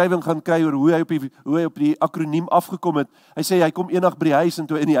sy beskrywing gaan kry oor hoe hy op die akroniem afgekom het. Hy sê, hy kom eendag by die huis, en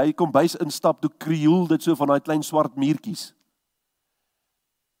toe in die kombuis instap, toe krioel dit so van daai klein swart muurtjies.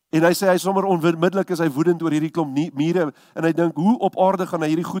 En hy sê, hy sommer onmiddellik is hy woedend oor hierdie klomp mure, en hy dink, hoe op aarde gaan hy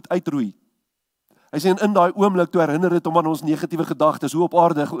hierdie goed uitroei? Hy sê, in daai oomblik, toe herinner dit hom aan ons negatiewe gedagtes, hoe op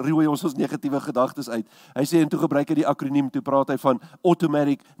aarde roei ons negatiewe gedagtes uit. Hy sê, en toe gebruik hy die akroniem, toe praat hy van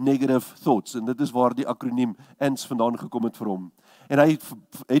automatic negative thoughts, en dit is waar die akroniem ANTS vandaan gekom het vir hom. En hy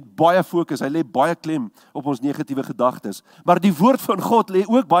het baie fokus, hy lê baie klem op ons negatiewe gedagtes, maar die woord van God lê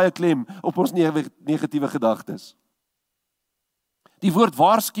ook baie klem op ons negatiewe gedagtes. Die woord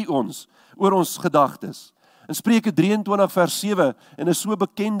waarsku ons oor ons gedagtes. In Spreuke 23 vers 7, en is so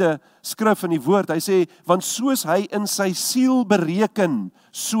bekende skrif in die woord, hy sê, want soos hy in sy siel bereken,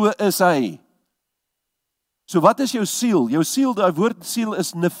 so is hy. So wat is jou siel? Jou siel, die woord siel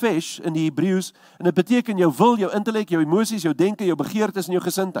is nefesh in die Hebreëus, en dit beteken jou wil, jou intellek, jou emosies, jou denke, jou begeertes en jou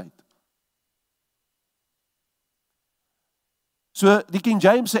gesindheid. So die King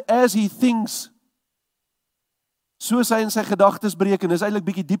James sê, as he thinks, soos hy in sy gedagtes bereken, is eintlik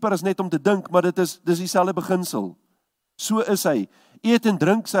bietjie dieper as net om te dink, maar dis dieselfde beginsel. So is hy. Eet en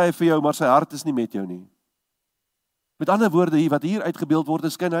drink, sê hy vir jou, maar sy hart is nie met jou nie. Met ander woorde, wat hier uitgebeeld word,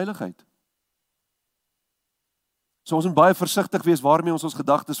 is skynheiligheid. So ons moet baie versigtig wees waarmee ons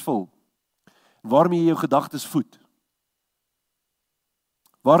gedagtes vul. Waarmee jy jou gedagtes voed.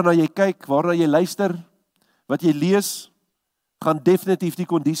 Waarna jy kyk, waarna jy luister, wat jy lees, gaan definitief die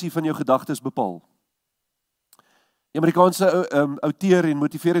kondisie van jou gedagtes bepaal. Die Amerikaanse outeur en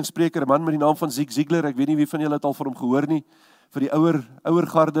motiveringsspreker, 'n man met die naam van Zig Ziglar, ek weet nie wie van julle het al van hom gehoor nie, vir die ouer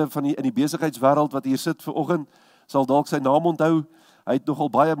garde in die besigheidswêreld wat hier sit vanoggend, sal dalk sy naam onthou. Hy het nogal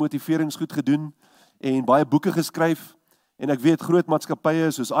baie motiveringsgoed gedoen en baie boeke geskryf, en ek weet groot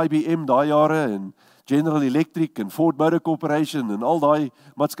maatskappye soos IBM daai jare en General Electric en Ford Motor Corporation en al daai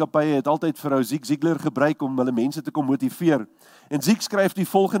maatskappye het altyd vir ou Zig Ziglar gebruik om hulle mense te kom motiveer. En Zig skryf die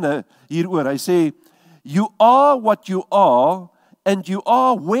volgende hieroor. Hy sê, you are what you are, and you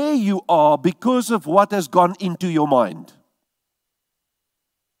are where you are because of what has gone into your mind.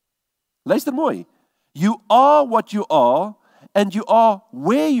 Luister mooi. You are what you are, and you are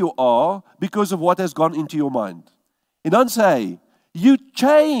where you are because of what has gone into your mind. En dan sê hy, you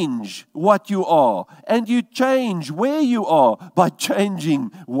change what you are, and you change where you are by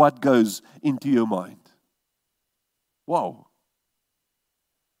changing what goes into your mind. Wow.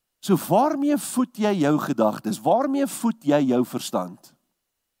 So waarmee voed jy jou gedagtes? Waarmee voed jy jou verstand?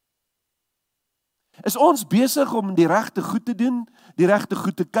 Is ons besig om die regte goed te doen, die regte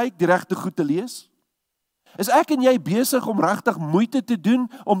goed te kyk, die regte goed te lees? Is ek en jy besig om regtig moeite te doen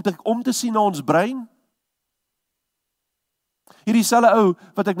om te sien na ons brein? Hierdie selfe ou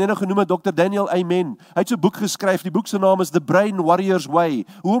wat ek net nou genoem het, Dr. Daniel Amen, hy het so 'n boek geskryf, die boek se naam is The Brain Warrior's Way,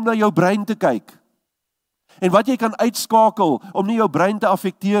 hoe om na jou brein te kyk. En wat jy kan uitskakel om nie jou brein te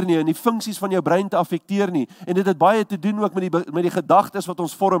affekteer nie, en die funksies van jou brein te affekteer nie. En dit het baie te doen ook met die gedagtes wat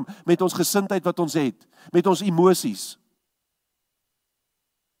ons vorm, met ons gesindheid wat ons het, met ons emosies.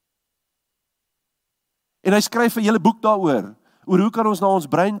 En hy skryf 'n hele boek daaroor, oor hoe kan ons na ons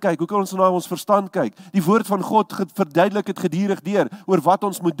brein kyk, hoe kan ons na ons verstand kyk. Die woord van God verduidelik het gedurig deur, oor wat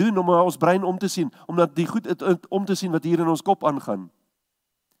ons moet doen om na ons brein om te sien, om die goed om te sien wat hier in ons kop aangaan.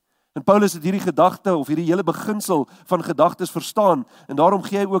 En Paulus het hierdie gedagte, of hierdie hele beginsel van gedagtes verstaan, en daarom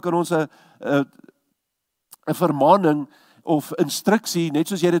gee hy ook aan ons 'n vermaaning, of instruksie, net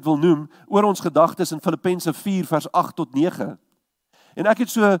soos jy dit wil noem, oor ons gedagtes in Filippense 4 vers 8 tot 9. En ek het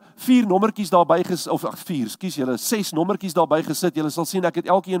so 4 nommertjies daarby gesit, of 6 nommertjies daarby gesit. Julle sal sien ek het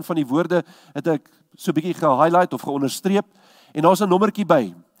elkeen van die woorde het ek so 'n bietjie gehighlight of geonderstreep en daar's 'n nommertjie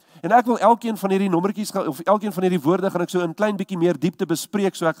by. En ek wil elkeen van hierdie nommertjies of elkeen van hierdie woorde gaan ek so 'n klein bietjie meer diepte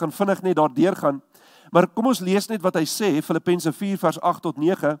bespreek, so ek gaan vinnig net daardeur gaan. Maar kom ons lees net wat hy sê, Filippense 4 vers 8 tot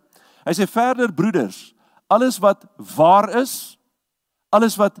 9. Hy sê verder broeders, alles wat waar is,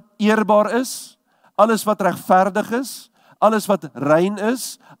 alles wat eerbaar is, alles wat regverdig is, alles wat rein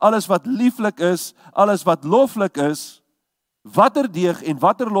is, alles wat lieflik is, alles wat loflik is, watter deeg en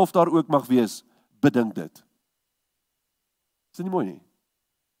watter lof daar ook mag wees, bedink dit. Is dit nie mooi nie?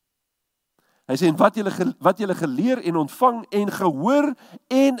 Hy sê, en wat julle geleer en ontvang en gehoor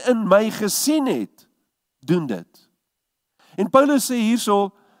en in my gesien het, doen dit. En Paulus sê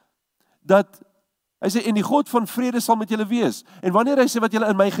hierso, dat hy sê, en die God van vrede sal met julle wees. En wanneer hy sê wat julle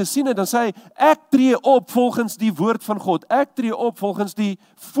in my gesien het, dan sê hy, ek tree op volgens die woord van God. Ek tree op volgens die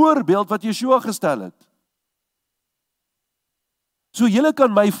voorbeeld wat Yeshua gestel het. So julle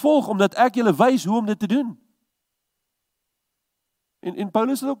kan my volg, omdat ek julle wys hoe om dit te doen. En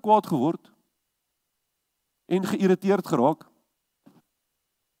Paulus het ook kwaad geword, en geïrriteerd geraak.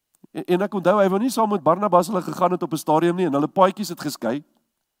 En ek onthou, hy wou nie saam met Barnabas hulle gegaan het op 'n stadium nie, en hulle paadjies het geskei.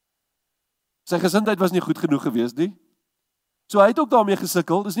 Sy gesindheid was nie goed genoeg geweest nie. So hy het ook daarmee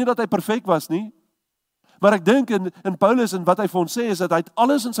gesukkel. Dis nie dat hy perfek was nie. Maar ek dink in Paulus en wat hy vir ons sê is dat hy het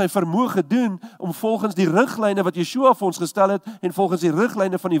alles in sy vermoë gedoen om volgens die riglyne wat Yeshua vir ons gestel het en volgens die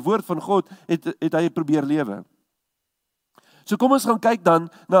riglyne van die woord van God het hy probeer lewe. So kom ons gaan kyk dan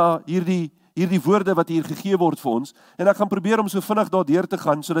na hierdie woorde wat hier gegee word vir ons en ek gaan probeer om so vinnig daardeur te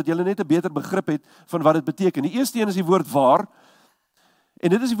gaan sodat julle net 'n beter begrip het van wat dit beteken. Die eerste een is die woord waar. En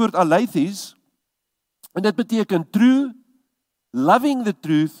dit is die woord aleithis, en dit beteken true, loving the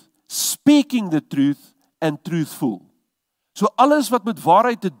truth, speaking the truth, and truthful. So alles wat met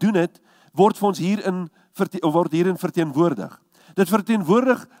waarheid te doen het, word vir ons hierin verteenwoordig. Dit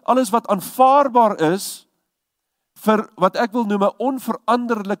verteenwoordig alles wat aanvaarbaar is, vir wat ek wil noem 'n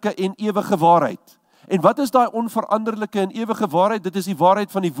onveranderlike en ewige waarheid. En wat is daai onveranderlike en ewige waarheid? Dit is die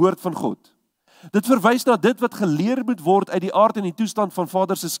waarheid van die woord van God. Dit verwys na dit wat geleer moet word uit die aard en die toestand van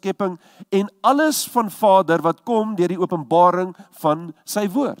Vader se skepping en alles van Vader wat kom deur die openbaring van sy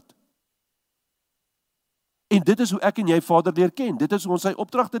woord. En dit is hoe ek en jy Vader leer ken. Dit is hoe ons sy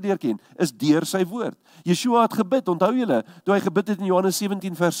opdragte leer ken, is deur sy woord. Yeshua het gebid, onthou julle, toe hy gebid het in Johannes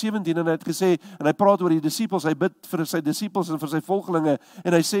 17 vers 17 en hy het gesê, en hy praat oor die disippels, hy bid vir sy disippels en vir sy volgelinge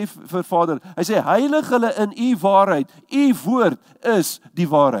en hy sê vir Vader, hy sê heilig hulle in u waarheid, u woord is die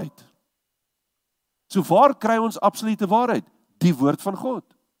waarheid. So waar kry ons absolute waarheid? Die woord van God.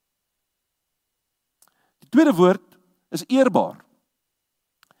 Die tweede woord is eerbaar.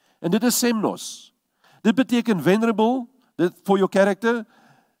 En dit is semnos. Dit beteken venerable, for your character,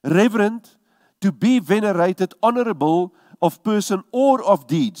 reverent, to be venerated, honorable of person or of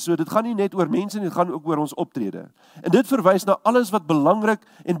deed. So dit gaan nie net oor mense nie, dit gaan ook oor ons optrede. En dit verwys na alles wat belangrik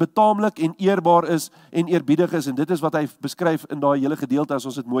en betaamlik en eerbaar is en eerbiedig is. En dit is wat hy beskryf in daai hele gedeelte as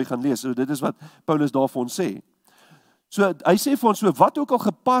ons dit mooi gaan lees. So dit is wat Paulus daar vir ons sê. So hy sê vir ons, so wat ook al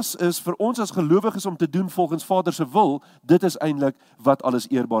gepas is vir ons as gelowiges om te doen volgens Vader se wil, dit is eintlik wat alles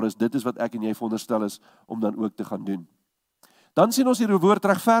eerbaar is. Dit is wat ek en jy veronderstel is om dan ook te gaan doen. Dan sien ons hier die woord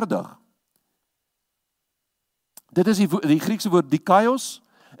regverdig. Dit is die Griekse woord dikaios,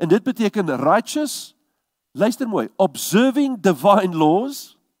 en dit beteken righteous, luister mooi, observing divine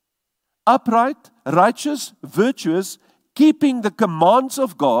laws, upright, righteous, virtuous, keeping the commands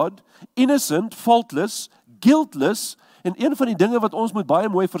of God, innocent, faultless, guiltless, en een van die dinge wat ons moet baie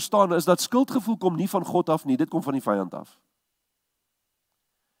mooi verstaan is dat skuldgevoel kom nie van God af nie, dit kom van die vyand af.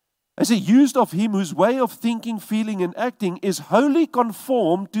 Hy sê, used of him whose way of thinking, feeling and acting is wholly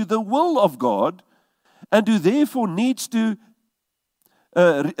conformed to the will of God, and who therefore needs to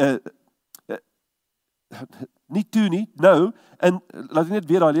and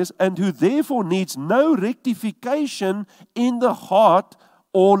who therefore needs no rectification in the heart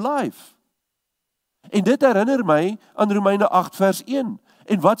or life. En dit herinner my aan Romeine 8 vers 1.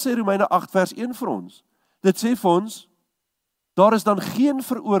 En wat sê Romeine 8 vers 1 vir ons? Dit sê vir ons, daar is dan geen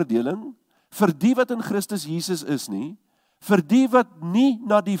veroordeling vir die wat in Christus Jesus is nie, vir die wat nie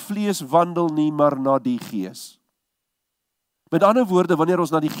na die vlees wandel nie, maar na die gees. Met ander woorde, wanneer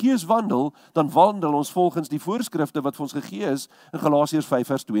ons na die gees wandel, dan wandel ons volgens die voorskrifte wat vir ons gegee is in Galasiërs 5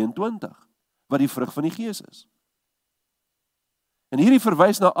 vers 22, wat die vrug van die gees is. En hierdie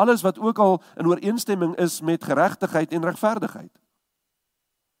verwys na alles wat ook al in ooreenstemming is met geregtigheid en regverdigheid.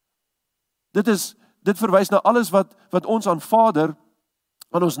 Dit is dit verwys na alles wat ons aan Vader,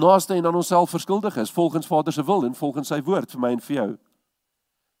 aan ons naaste en aan onsself verskuldig is, volgens Vader se wil en volgens sy woord vir my en vir jou.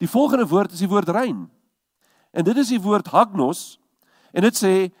 Die volgende woord is die woord rein. En dit is die woord hagnos, en dit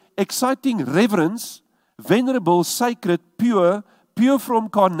sê, exciting reverence, venerable, sacred, pure from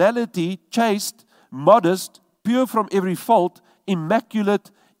carnality, chaste, modest, pure from every fault,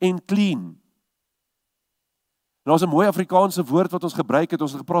 immaculate and clean. Nou is 'n mooi Afrikaanse woord wat ons gebruik het,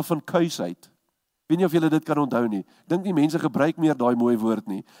 ons het gepraat van kuisheid. Weet nie of julle dit kan onthou nie. Dink nie mense gebruik meer daai mooi woord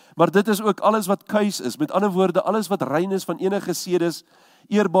nie. Maar dit is ook alles wat kuis is. Met ander woorde, alles wat rein is van enige sedes,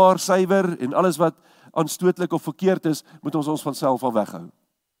 eerbaar, suiwer en alles wat aanstootlik of verkeerd is, moet ons van self al weghou.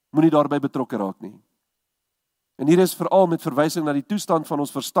 Moenie daarbey betrokke raak nie. En hier is veral met verwysing na die toestand van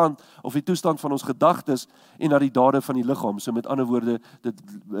ons verstand of die toestand van ons gedagtes en na die dade van die liggaam. So met ander woorde,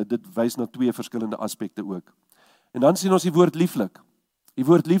 dit wys na twee verskillende aspekte ook. En dan sien ons die woord lieflik. Die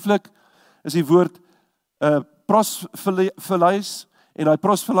woord lieflik is die woord prosphilies, en hy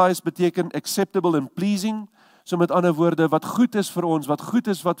prosphilies beteken acceptable and pleasing. So met ander woorde, wat goed is vir ons, wat goed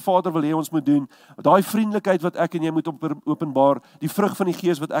is wat Vader wil hê ons moet doen, daai vriendelikheid wat ek en jy moet openbaar, die vrug van die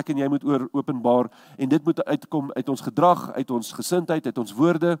Gees wat ek en jy moet openbaar, en dit moet uitkom uit ons gedrag, uit ons gesindheid, uit ons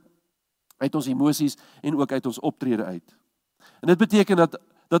woorde, uit ons emosies en ook uit ons optrede uit. En dit beteken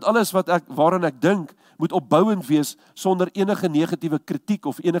dat alles waaraan ek dink, moet opbouend wees sonder enige negatiewe kritiek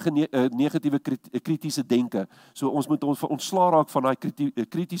of enige negatiewe kritiese denke. So ons moet ons ontslaa raak van daai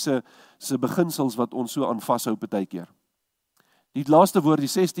kritiese beginsels wat ons so aan vashou partykeer. Die laaste woord, die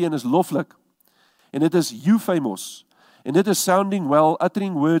 16 is loflik. En dit is euphemos. En dit is sounding well,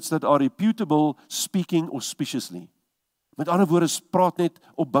 uttering words that are reputable, speaking auspiciously. Met ander woorde, praat net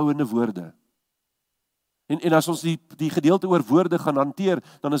opbouende woorde. En as ons die gedeelte oor woorde gaan hanteer,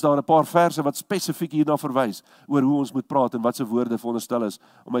 dan is daar 'n paar verse wat spesifiek hierna verwys oor hoe ons moet praat en wat se woorde veronderstel is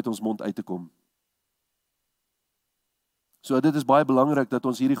om uit ons mond uit te kom. So dit is baie belangrik dat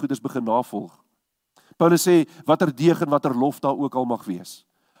ons hierdie goeders begin navolg. Paulus sê watter deeg en watter lof daar ook al mag wees.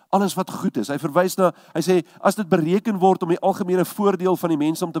 Alles wat goed is. Hy verwys na, hy sê as dit bereken word om die algemene voordeel van die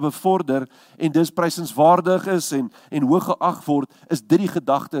mense om te bevorder en dis prysenswaardig is en hoog geag word, is dit die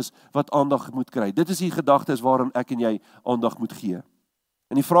gedagtes wat aandag moet kry. Dit is die gedagtes waaraan ek en jy aandag moet gee.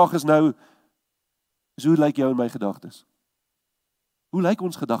 En die vraag is nou, hoe lyk jou en my gedagtes? Hoe lyk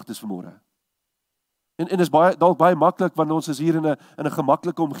ons gedagtes vanmôre? En is dalk baie maklik want ons is hier in 'n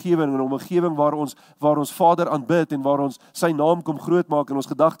gemaklike omgewing, in 'n omgewing waar ons Vader aanbid en waar ons sy naam kom grootmaak en ons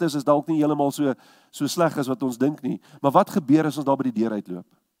gedagtes is dalk nie heeltemal so sleg as wat ons dink nie. Maar wat gebeur as ons daar by die deur uitloop?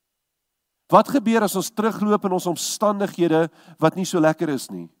 Wat gebeur as ons terugloop in ons omstandighede wat nie so lekker is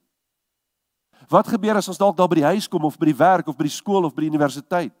nie? Wat gebeur as ons dalk daar by die huis kom of by die werk of by die skool of by die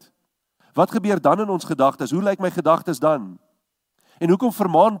universiteit? Wat gebeur dan in ons gedagtes? Hoe lyk my gedagtes dan? En hoekom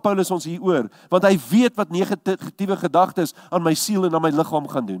vermaan Paulus ons hieroor? Want hy weet wat negatiewe gedagtes aan my siel en aan my liggaam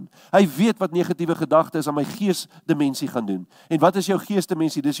gaan doen. Hy weet wat negatiewe gedagtes aan my geesdimensie gaan doen. En wat is jou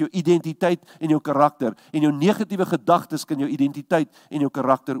geesdimensie? Dis jou identiteit en jou karakter. En jou negatiewe gedagtes kan jou identiteit en jou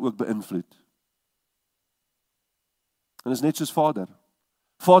karakter ook beïnvloed. En is net soos Vader.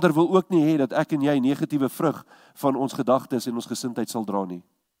 Vader wil ook nie hê dat ek en jy negatiewe vrug van ons gedagtes en ons gesindheid sal dra nie.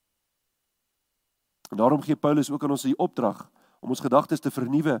 En daarom gee Paulus ook aan ons die opdrag om ons gedagtes te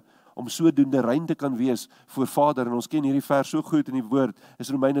vernuwe, om sodoende rein te kan wees voor Vader. En ons ken hierdie vers so goed in die woord,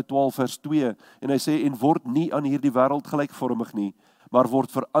 is Romeine 12 vers 2, en hy sê, en word nie aan hierdie wêreld gelykvormig nie, maar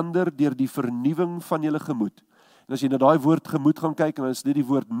word verander deur die vernuwing van julle gemoed. En as jy na daai woord gemoed gaan kyk, dan is dit die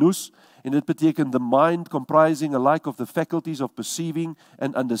woord nous, en dit beteken the mind comprising alike of the faculties of perceiving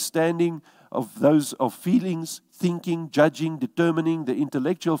and understanding of those of feelings, thinking, judging, determining, the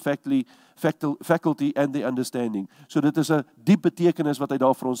intellectual faculty and the understanding. So dit is 'n diep betekenis wat hy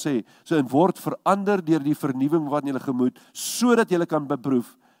daar vir ons sê. So en word verander deur die vernuwing van julle gemoed, sodat julle kan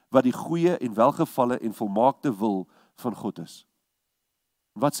beproef wat die goeie en welgevalle en volmaakte wil van God is.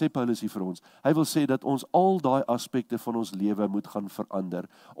 Wat sê Paulus hier vir ons? Hy wil sê dat ons al daai aspekte van ons lewe moet gaan verander.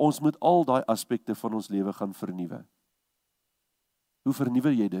 Ons moet al daai aspekte van ons lewe gaan vernuwe. Hoe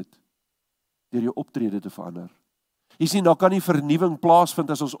vernuwe jy dit? Deur jou optrede te verander. Jy sien, daar kan nie vernuwing plaasvind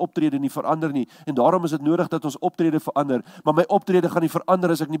as ons optrede nie verander nie. En daarom is dit nodig dat ons optrede verander. Maar my optrede gaan nie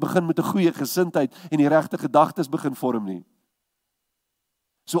verander as ek nie begin met 'n goeie gesindheid en die regte gedagtes begin vorm nie.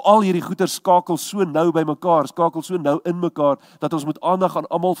 So al hierdie goeie skakel so nou by mekaar, skakel so nou in mekaar, dat ons moet aandag aan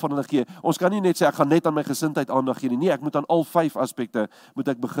almal van hulle gee. Ons kan nie net sê ek gaan net aan my gesindheid aandag gee nie. Nee, ek moet aan al 5 aspekte moet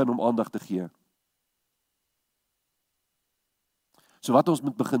ek begin om aandag te gee. So wat ons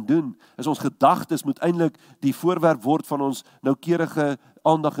moet begin doen, is ons gedagtes moet eintlik die voorwerp word van ons noukeurige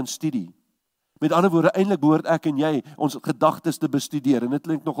aandag en studie. Met ander woorde, eintlik behoort ek en jy ons gedagtes te bestudeer, en dit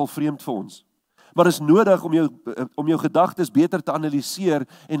klink nogal vreemd vir ons. Maar is nodig om jou gedagtes beter te analiseer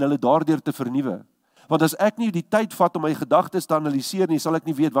en hulle daardeur te vernuwe. Want as ek nie die tyd vat om my gedagtes te analiseer nie, sal ek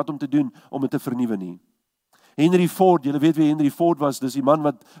nie weet wat om te doen om dit te vernuwe nie. Henry Ford, julle weet wie Henry Ford was, dis die man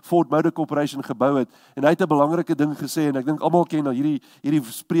wat Ford Motor Corporation gebou het, en hy het 'n belangrike ding gesê, en ek dink almal ken nou hierdie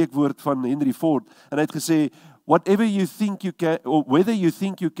spreekwoord van Henry Ford, en hy het gesê, whatever you think you can, or whether you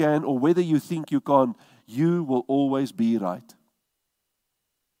think you can, or whether you think you can't, you will always be right.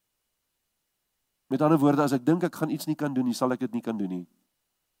 Met ander woorde, as ek dink ek gaan iets nie kan doen nie, sal ek dit nie kan doen nie.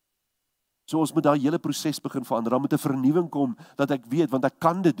 So ons moet daai hele proses begin verander. Dan moet 'n vernuwing kom dat ek weet, want ek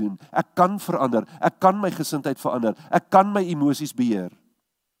kan dit doen. Ek kan verander. Ek kan my gesindheid verander. Ek kan my emosies beheer.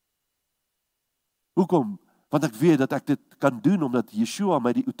 Hoekom? Want ek weet dat ek dit kan doen omdat Yeshua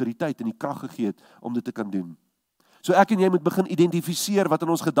my die autoriteit en die krag gegee het om dit te kan doen. So ek en jy moet begin identifiseer wat in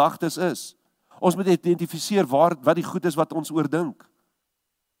ons gedagtes is. Ons moet identifiseer wat die goed is wat ons oordink.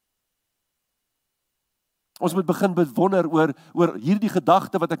 Ons moet begin bewonder oor hierdie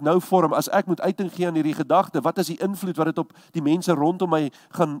gedagte wat ek nou vorm, as ek moet uiting gee aan hierdie gedagte, wat is die invloed wat dit op die mense rondom my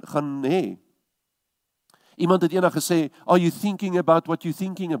gaan hê? Iemand het eendag gesê, are you thinking about what you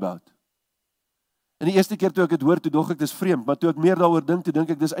thinking about? En die eerste keer toe ek dit hoor, toe dog ek dis vreemd, maar toe ek meer daaroor dink, toe dink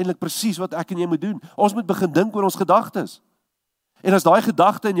ek dis eintlik presies wat ek en jy moet doen. Ons moet begin dink oor ons gedagtes. En as daai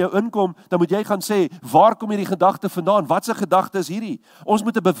gedagte in jou inkom, dan moet jy gaan sê, waar kom hierdie gedagte vandaan? Wat se gedagte is hierdie? Ons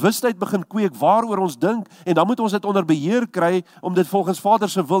moet 'n bewustheid begin kweek waaroor ons dink, en dan moet ons dit onder beheer kry, om dit volgens Vader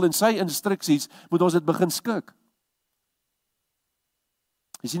se wil en sy instruksies, moet ons dit begin skik.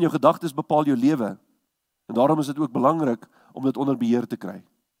 Jy sien, jou gedagtes bepaal jou lewe, en daarom is dit ook belangrik om dit onder beheer te kry.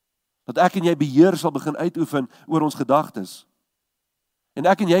 Dat ek en jy beheer sal begin uitoefen oor ons gedagtes. En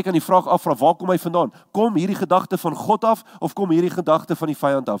ek en jy kan die vraag afvra, waar kom hy vandaan? Kom hierdie gedagte van God af, of kom hierdie gedagte van die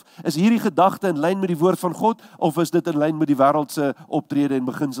vyand af? Is hierdie gedagte in lyn met die woord van God, of is dit in lyn met die wêreldse optrede en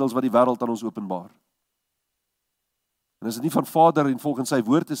beginsels wat die wêreld aan ons openbaar? En as dit nie van Vader en volgens sy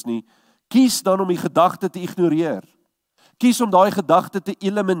woord is nie, kies dan om die gedagte te ignoreer. Kies om daai gedagte te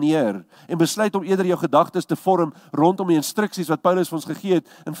elimineer en besluit om eerder jou gedagtes te vorm rondom die instruksies wat Paulus vir ons gegee het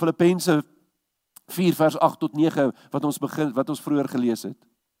in Filippense 4 vers 8 tot 9 wat ons vroeër gelees het.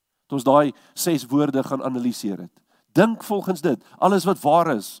 Het ons daai 6 woorde gaan analiseer het. Dink volgens dit, alles wat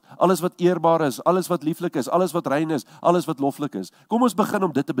waar is, alles wat eerbaar is, alles wat lieflik is, alles wat rein is, alles wat loflik is. Kom ons begin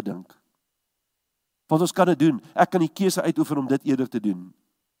om dit te bedink. Want ons kan dit doen. Ek kan die keuse uitoefen om dit eerder te doen.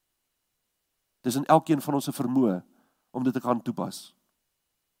 Dis in elkeen van ons se vermoë om dit te gaan toepas.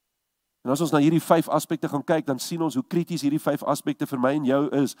 En as ons na hierdie 5 aspekte gaan kyk, dan sien ons hoe krities hierdie 5 aspekte vir my en jou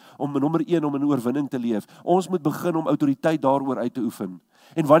is, om nommer 1, om in oorwinning te leef. Ons moet begin om autoriteit daaroor uit te oefen.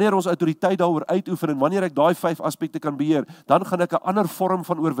 En wanneer ons autoriteit daaroor uitoefen, en wanneer ek daai 5 aspekte kan beheer, dan gaan ek 'n ander vorm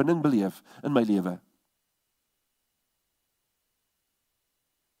van oorwinning beleef in my lewe.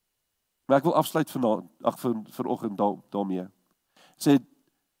 Maar ek wil afsluit vanoggend daarmee. Sê,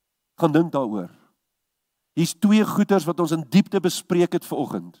 gaan dink daaroor. Hier's 2 goeters wat ons in diepte bespreek het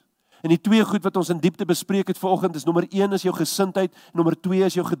vanoggend. En die 2 goed wat ons in diepte bespreek het vanoggend is, nommer 1 is jou gesindheid, nommer 2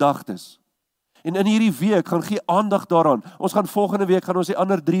 is jou gedagtes. En in hierdie week gaan gee aandag daaraan. Ons gaan volgende week gaan ons die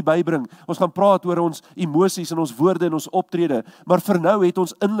ander 3 bybring. Ons gaan praat oor ons emosies en ons woorde en ons optrede. Maar vir nou het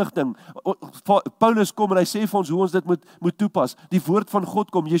ons inligting. Paulus kom en hy sê vir ons hoe ons dit moet toepas. Die woord van God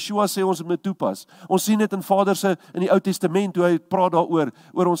kom. Yeshua sê ons moet toepas. Ons sien dit in Vader se in die Ou Testament hoe hy praat daaroor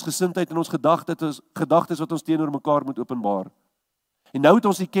oor ons gesindheid en ons gedagtes wat ons teenoor mekaar moet openbaar. En nou het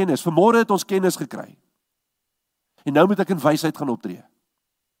ons die kennis. Vanmôre het ons kennis gekry. En nou moet ek in wysheid gaan optree.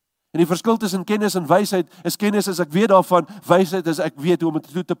 En die verskil tussen kennis en wysheid is kennis as ek weet daarvan, wysheid is ek weet hoe om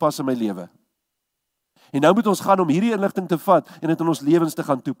dit toe te pas in my lewe. En nou moet ons gaan om hierdie inligting te vat en dit in ons lewens te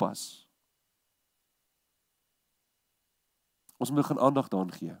gaan toepas. Ons moet gaan aandag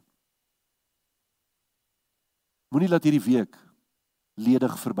daaraan gee. Moenie laat hierdie week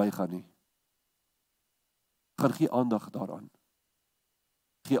ledig verbygaan nie. Gaan gee aandag daaraan.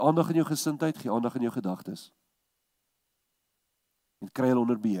 Gee aandag in jou gesindheid, gee aandag in jou gedagtes. En kry hulle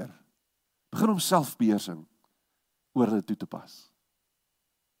onder beheer. Begin om selfbeheersing oor hulle toe te pas.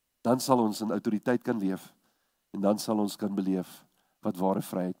 Dan sal ons in autoriteit kan leef en dan sal ons kan beleef wat ware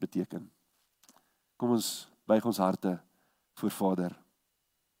vryheid beteken. Kom ons buig ons harte voor Vader.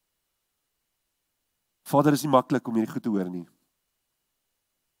 Vader, is nie maklik om hierdie goed te hoor nie.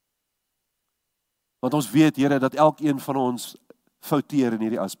 Want ons weet, Here, dat elkeen van ons fouteer in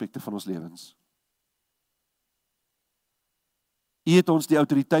hierdie aspekte van ons lewens. U het ons die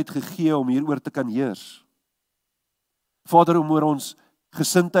autoriteit gegee om hieroor te kan heers. Vader, om oor ons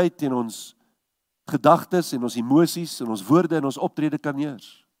gesindheid en ons gedagtes en ons emosies en ons woorde en ons optrede kan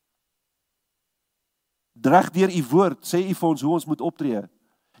heers. Reg deur u woord sê u vir ons hoe ons moet optree.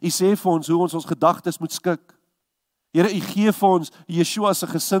 U sê vir ons hoe ons gedagtes moet skik. Here, U gee vir ons Yeshua se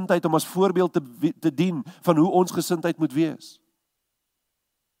gesindheid om as voorbeeld te dien van hoe ons gesindheid moet wees.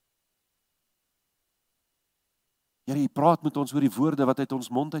 Here, U praat met ons oor die woorde wat uit ons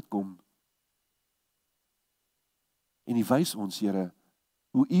mond uitkom. En U wys ons, Here,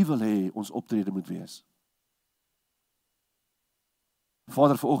 hoe U wil hê ons optrede moet wees.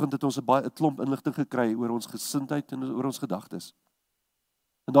 Vader, vanoggend het ons 'n klomp inligting gekry oor ons gesindheid en oor ons gedagtes.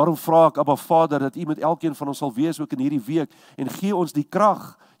 En daarom vra ek, Abba Vader, dat U met elkeen van ons sal wees ook in hierdie week en gee ons die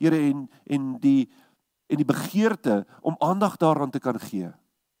krag, Here, en die begeerte om aandag daaraan te kan gee.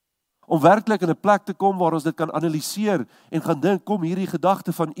 Om werklik in 'n plek te kom waar ons dit kan analiseer en gaan dink, kom hierdie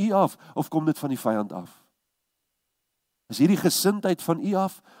gedagte van U af of kom dit van die vyand af? Is hierdie gesindheid van U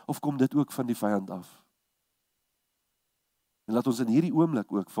af of kom dit ook van die vyand af? En laat ons in hierdie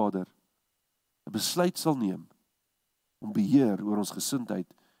oomblik ook, Vader, 'n besluit sal neem om beheer oor ons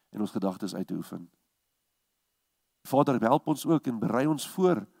gesindheid en ons gedagtes uit te oefen. Vader, help ons ook en berei ons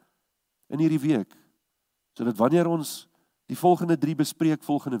voor in hierdie week, sodat wanneer ons die volgende 3 bespreek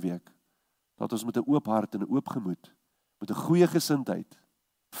volgende week, dat ons met 'n oop hart en 'n oop gemoed, met 'n goeie gesindheid,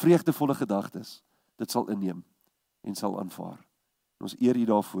 vreugdevolle gedagtes, dit sal inneem en sal aanvaar. En ons eer U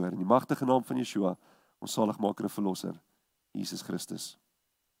daarvoor in die magtige naam van Yeshua, ons saligmaker en verlosser, Jesus Christus.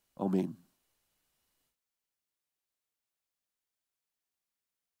 Amen.